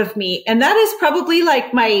proud of me. And that is probably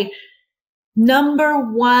my number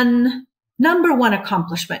one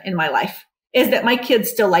accomplishment in my life, is that my kids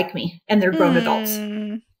still like me and they're grown adults.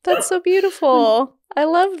 That's so beautiful. I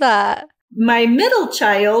love that. My middle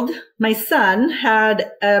child, my son,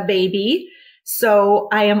 had a baby. So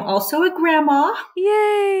I am also a grandma.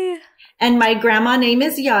 Yay. And my grandma name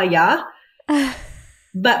is Yaya.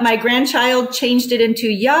 But my grandchild changed it into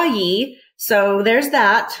Yayi. So there's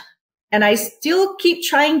that. And I still keep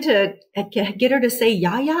trying to get her to say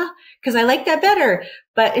Yaya because I like that better.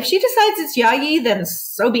 But if she decides it's Yayi, then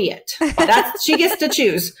so be it. She gets to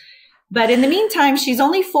choose. But in the meantime, she's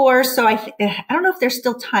only 4. So I don't know if there's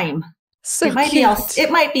still time. So it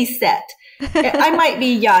might be set. I might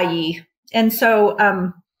be Yayi. And so,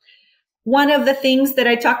 one of the things that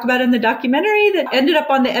I talked about in the documentary that ended up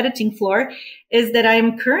on the editing floor is that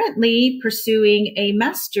I'm currently pursuing a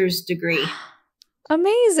master's degree.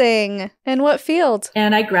 Amazing. In what field?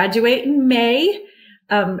 And I graduate in May.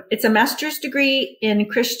 It's a master's degree in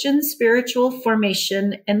Christian spiritual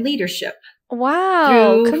formation and leadership.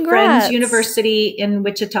 Wow. Through Congrats. Friends University in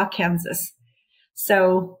Wichita, Kansas.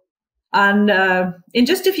 So in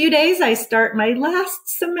just a few days, I start my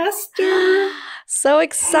last semester. So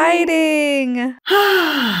exciting.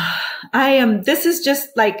 This is just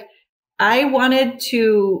like, I wanted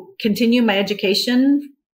to continue my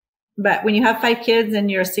education, but when you have 5 kids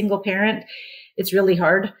and you're a single parent, it's really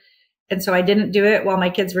hard. And so I didn't do it while my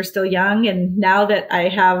kids were still young. And now that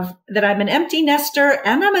I'm an empty nester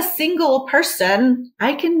and I'm a single person,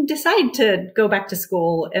 I can decide to go back to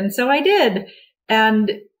school. And so I did.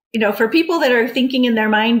 And, for people that are thinking in their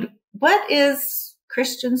mind, what is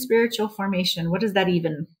Christian spiritual formation? What does that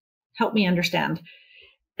even help me understand?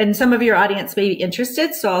 And some of your audience may be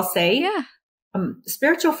interested. So I'll say,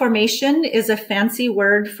 spiritual formation is a fancy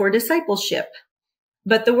word for discipleship,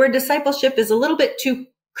 but the word discipleship is a little bit too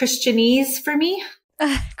Christianese for me.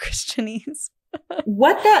 Christianese.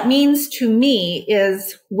 What that means to me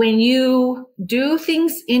is when you do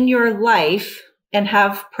things in your life and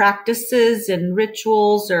have practices and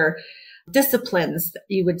rituals or disciplines,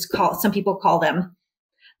 you would some people call them,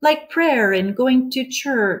 like prayer and going to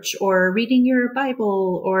church or reading your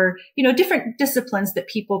Bible or, different disciplines that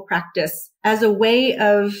people practice as a way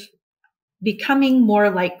of becoming more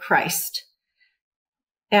like Christ.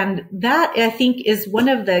 And that, I think, is one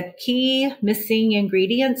of the key missing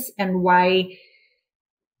ingredients, and why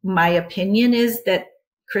my opinion is that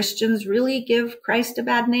Christians really give Christ a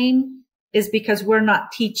bad name is because we're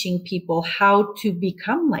not teaching people how to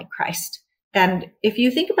become like Christ. And if you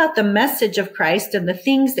think about the message of Christ and the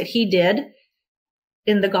things that he did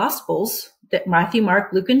in the Gospels, that Matthew,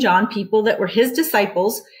 Mark, Luke, and John, people that were his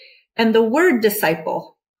disciples, and the word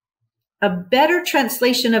disciple, a better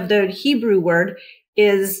translation of the Hebrew word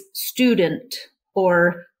is student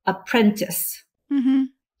or apprentice. Mm-hmm.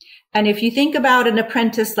 And if you think about an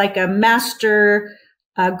apprentice like a master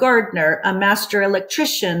gardener, a master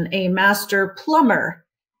electrician, a master plumber,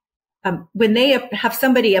 when they have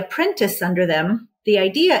somebody apprentice under them, the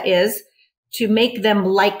idea is to make them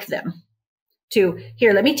like them.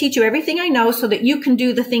 Here, let me teach you everything I know so that you can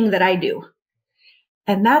do the thing that I do.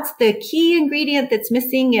 And that's the key ingredient that's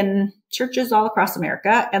missing in churches all across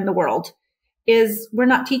America and the world, is we're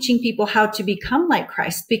not teaching people how to become like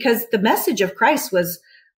Christ, because the message of Christ was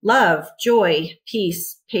love, joy,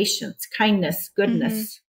 peace, patience, kindness,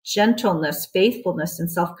 goodness, gentleness, faithfulness,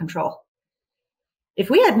 and self-control. If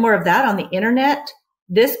we had more of that on the internet,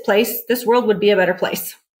 this world would be a better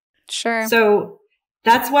place. Sure. So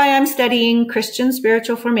that's why I'm studying Christian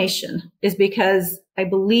spiritual formation, is because I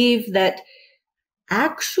believe that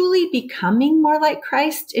actually becoming more like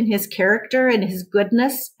Christ in his character and his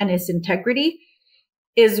goodness and his integrity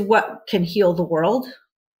is what can heal the world,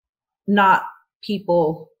 not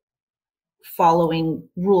people following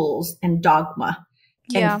rules and dogma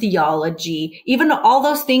and theology. Even all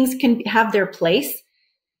those things can have their place.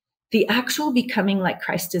 The actual becoming like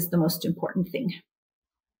Christ is the most important thing.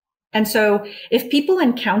 And so if people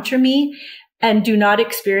encounter me and do not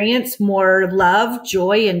experience more love,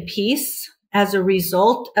 joy, and peace as a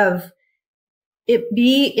result of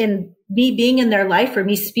me being in their life or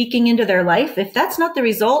me speaking into their life, if that's not the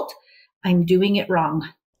result, I'm doing it wrong.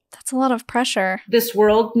 That's a lot of pressure. This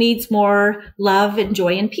world needs more love and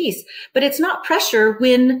joy and peace, but it's not pressure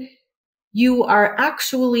when you are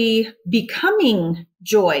actually becoming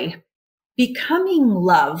joy, becoming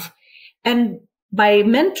love. And my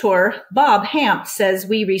mentor, Bob Hamp, says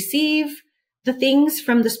we receive the things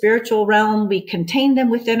from the spiritual realm, we contain them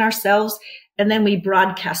within ourselves, and then we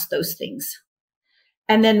broadcast those things.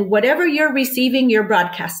 And then whatever you're receiving, you're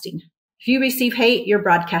broadcasting. If you receive hate, you're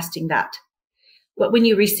broadcasting that. But when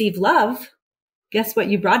you receive love, guess what?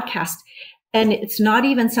 You broadcast. And it's not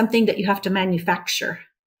even something that you have to manufacture.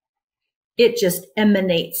 It just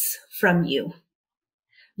emanates from you.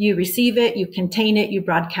 You receive it, you contain it, you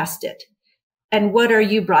broadcast it. And what are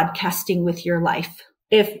you broadcasting with your life?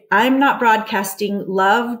 If I'm not broadcasting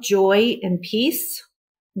love, joy, and peace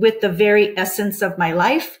with the very essence of my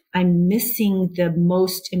life, I'm missing the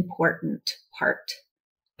most important part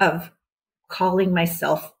of calling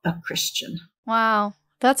myself a Christian. Wow,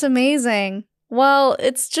 that's amazing. Well,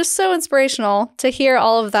 it's just so inspirational to hear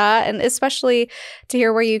all of that, and especially to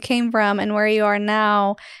hear where you came from and where you are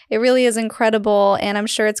now. It really is incredible, and I'm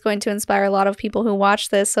sure it's going to inspire a lot of people who watch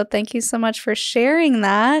this. So thank you so much for sharing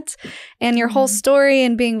that and your whole story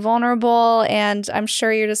and being vulnerable. And I'm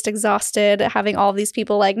sure you're just exhausted having all these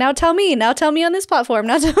people like, now tell me on this platform.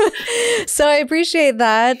 So I appreciate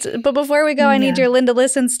that. But before we go, I need your Linda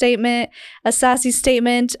Listen statement, a sassy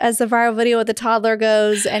statement as the viral video with the toddler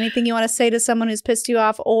goes, anything you want to say to someone who's pissed you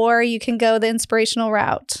off, or you can go the inspirational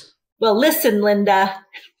route. Well, listen, Linda.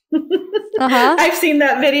 I've seen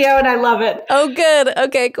that video and I love it. Oh, good.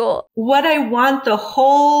 Okay, cool. What I want the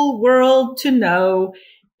whole world to know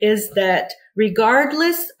is that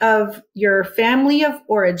regardless of your family of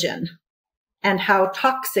origin and how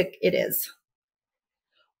toxic it is,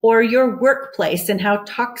 or your workplace and how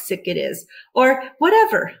toxic it is, or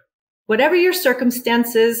whatever your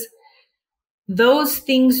circumstances, those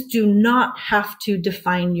things do not have to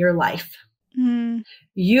define your life.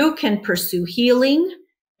 You can pursue healing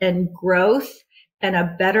and growth and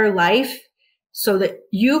a better life so that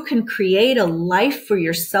you can create a life for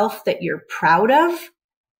yourself that you're proud of,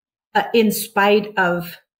 in spite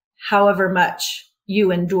of however much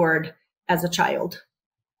you endured as a child,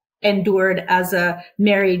 endured as a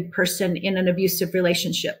married person in an abusive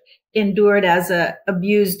relationship, endured as a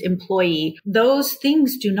abused employee. Those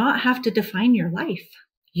things do not have to define your life.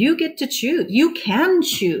 You get to choose. You can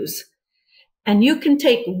choose. And you can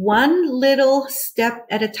take one little step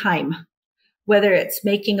at a time, whether it's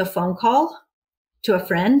making a phone call to a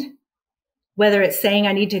friend, whether it's saying,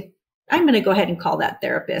 I'm going to go ahead and call that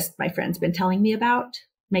therapist my friend's been telling me about,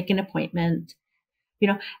 make an appointment,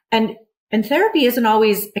 and therapy isn't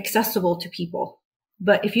always accessible to people.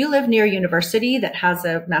 But if you live near a university that has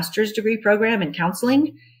a master's degree program in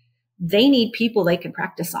counseling, they need people they can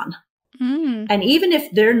practice on. And even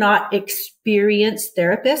if they're not experienced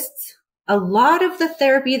therapists, a lot of the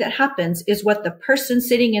therapy that happens is what the person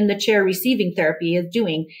sitting in the chair receiving therapy is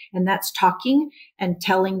doing. And that's talking and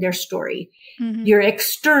telling their story. You're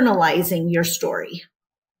externalizing your story.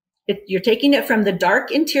 You're taking it from the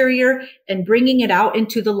dark interior and bringing it out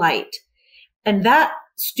into the light. And that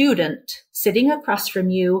student sitting across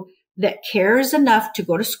from you that cares enough to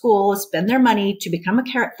go to school, spend their money to become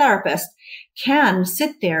a therapist, can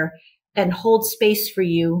sit there and hold space for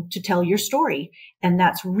you to tell your story. And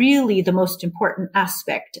that's really the most important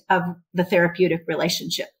aspect of the therapeutic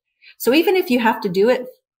relationship. So even if you have to do it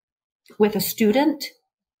with a student,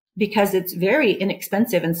 because it's very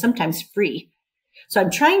inexpensive and sometimes free. So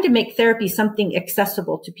I'm trying to make therapy something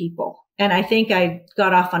accessible to people. And I think I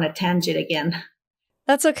got off on a tangent again.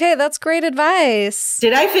 That's okay. That's great advice.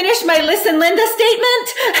 Did I finish my Listen, Linda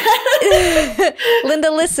statement?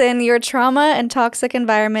 Linda, listen, your trauma and toxic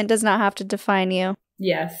environment does not have to define you.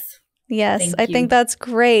 Yes. Yes, I think that's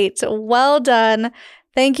great. Well done.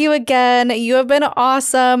 Thank you again. You have been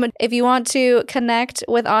awesome. If you want to connect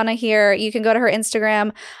with Anna here, you can go to her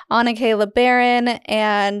Instagram, Anna K. LeBaron,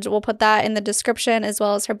 and we'll put that in the description, as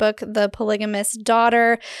well as her book, The Polygamist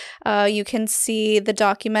Daughter. You can see the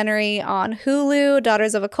documentary on Hulu,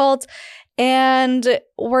 Daughters of a Cult, and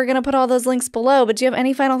we're going to put all those links below. But do you have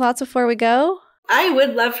any final thoughts before we go? I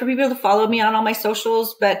would love for people to follow me on all my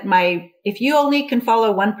socials, but if you only can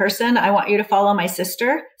follow one person, I want you to follow my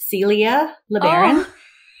sister, Ervil LeBaron.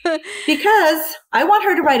 Because I want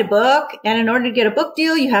her to write a book, and in order to get a book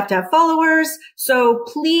deal, you have to have followers. So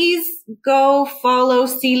please go follow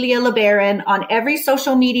Ervil LeBaron on every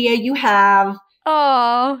social media you have.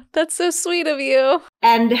 Oh, that's so sweet of you.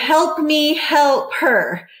 And help me help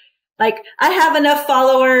her. Like, I have enough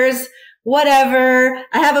followers, whatever.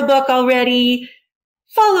 I have a book already.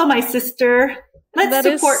 Follow my sister. Let's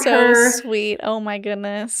support her. That is so sweet. Oh my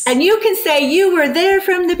goodness. And you can say you were there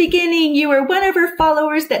from the beginning. You were one of her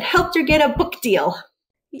followers that helped her get a book deal.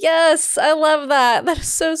 Yes, I love that. That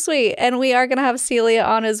is so sweet. And we are going to have Celia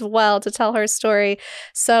on as well to tell her story.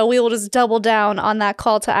 So we will just double down on that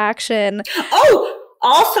call to action. Oh,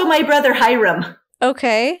 also my brother Hiram.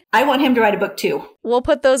 Okay. I want him to write a book too. We'll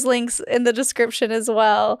put those links in the description as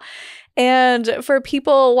well. And for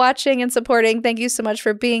people watching and supporting, thank you so much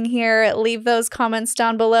for being here. Leave those comments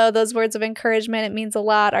down below, those words of encouragement. It means a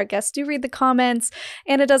lot. Our guests do read the comments,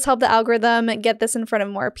 and it does help the algorithm get this in front of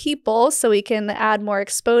more people so we can add more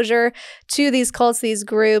exposure to these cults, these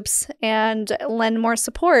groups, and lend more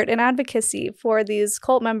support and advocacy for these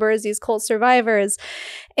cult members, these cult survivors.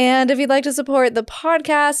 And if you'd like to support the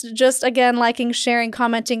podcast, just again, liking, sharing,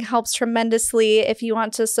 commenting helps tremendously. If you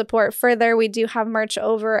want to support further, we do have merch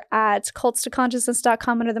over at at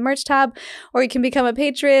cultstoconsciousness.com under the merch tab, or you can become a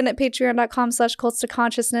patron at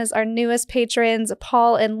patreon.com/cultstoconsciousness. Our newest patrons,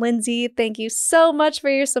 Paul and Lindsay, thank you so much for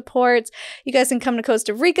your support. You guys can come to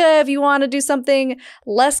Costa Rica if you want to do something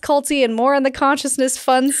less culty and more on the consciousness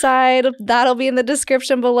fun side. That'll be in the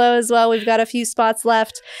description below as well. We've got a few spots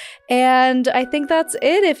left. And I think that's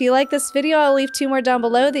it. If you like this video, I'll leave 2 more down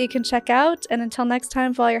below that you can check out. And until next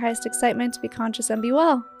time, for all your highest excitement, be conscious and be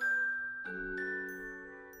well.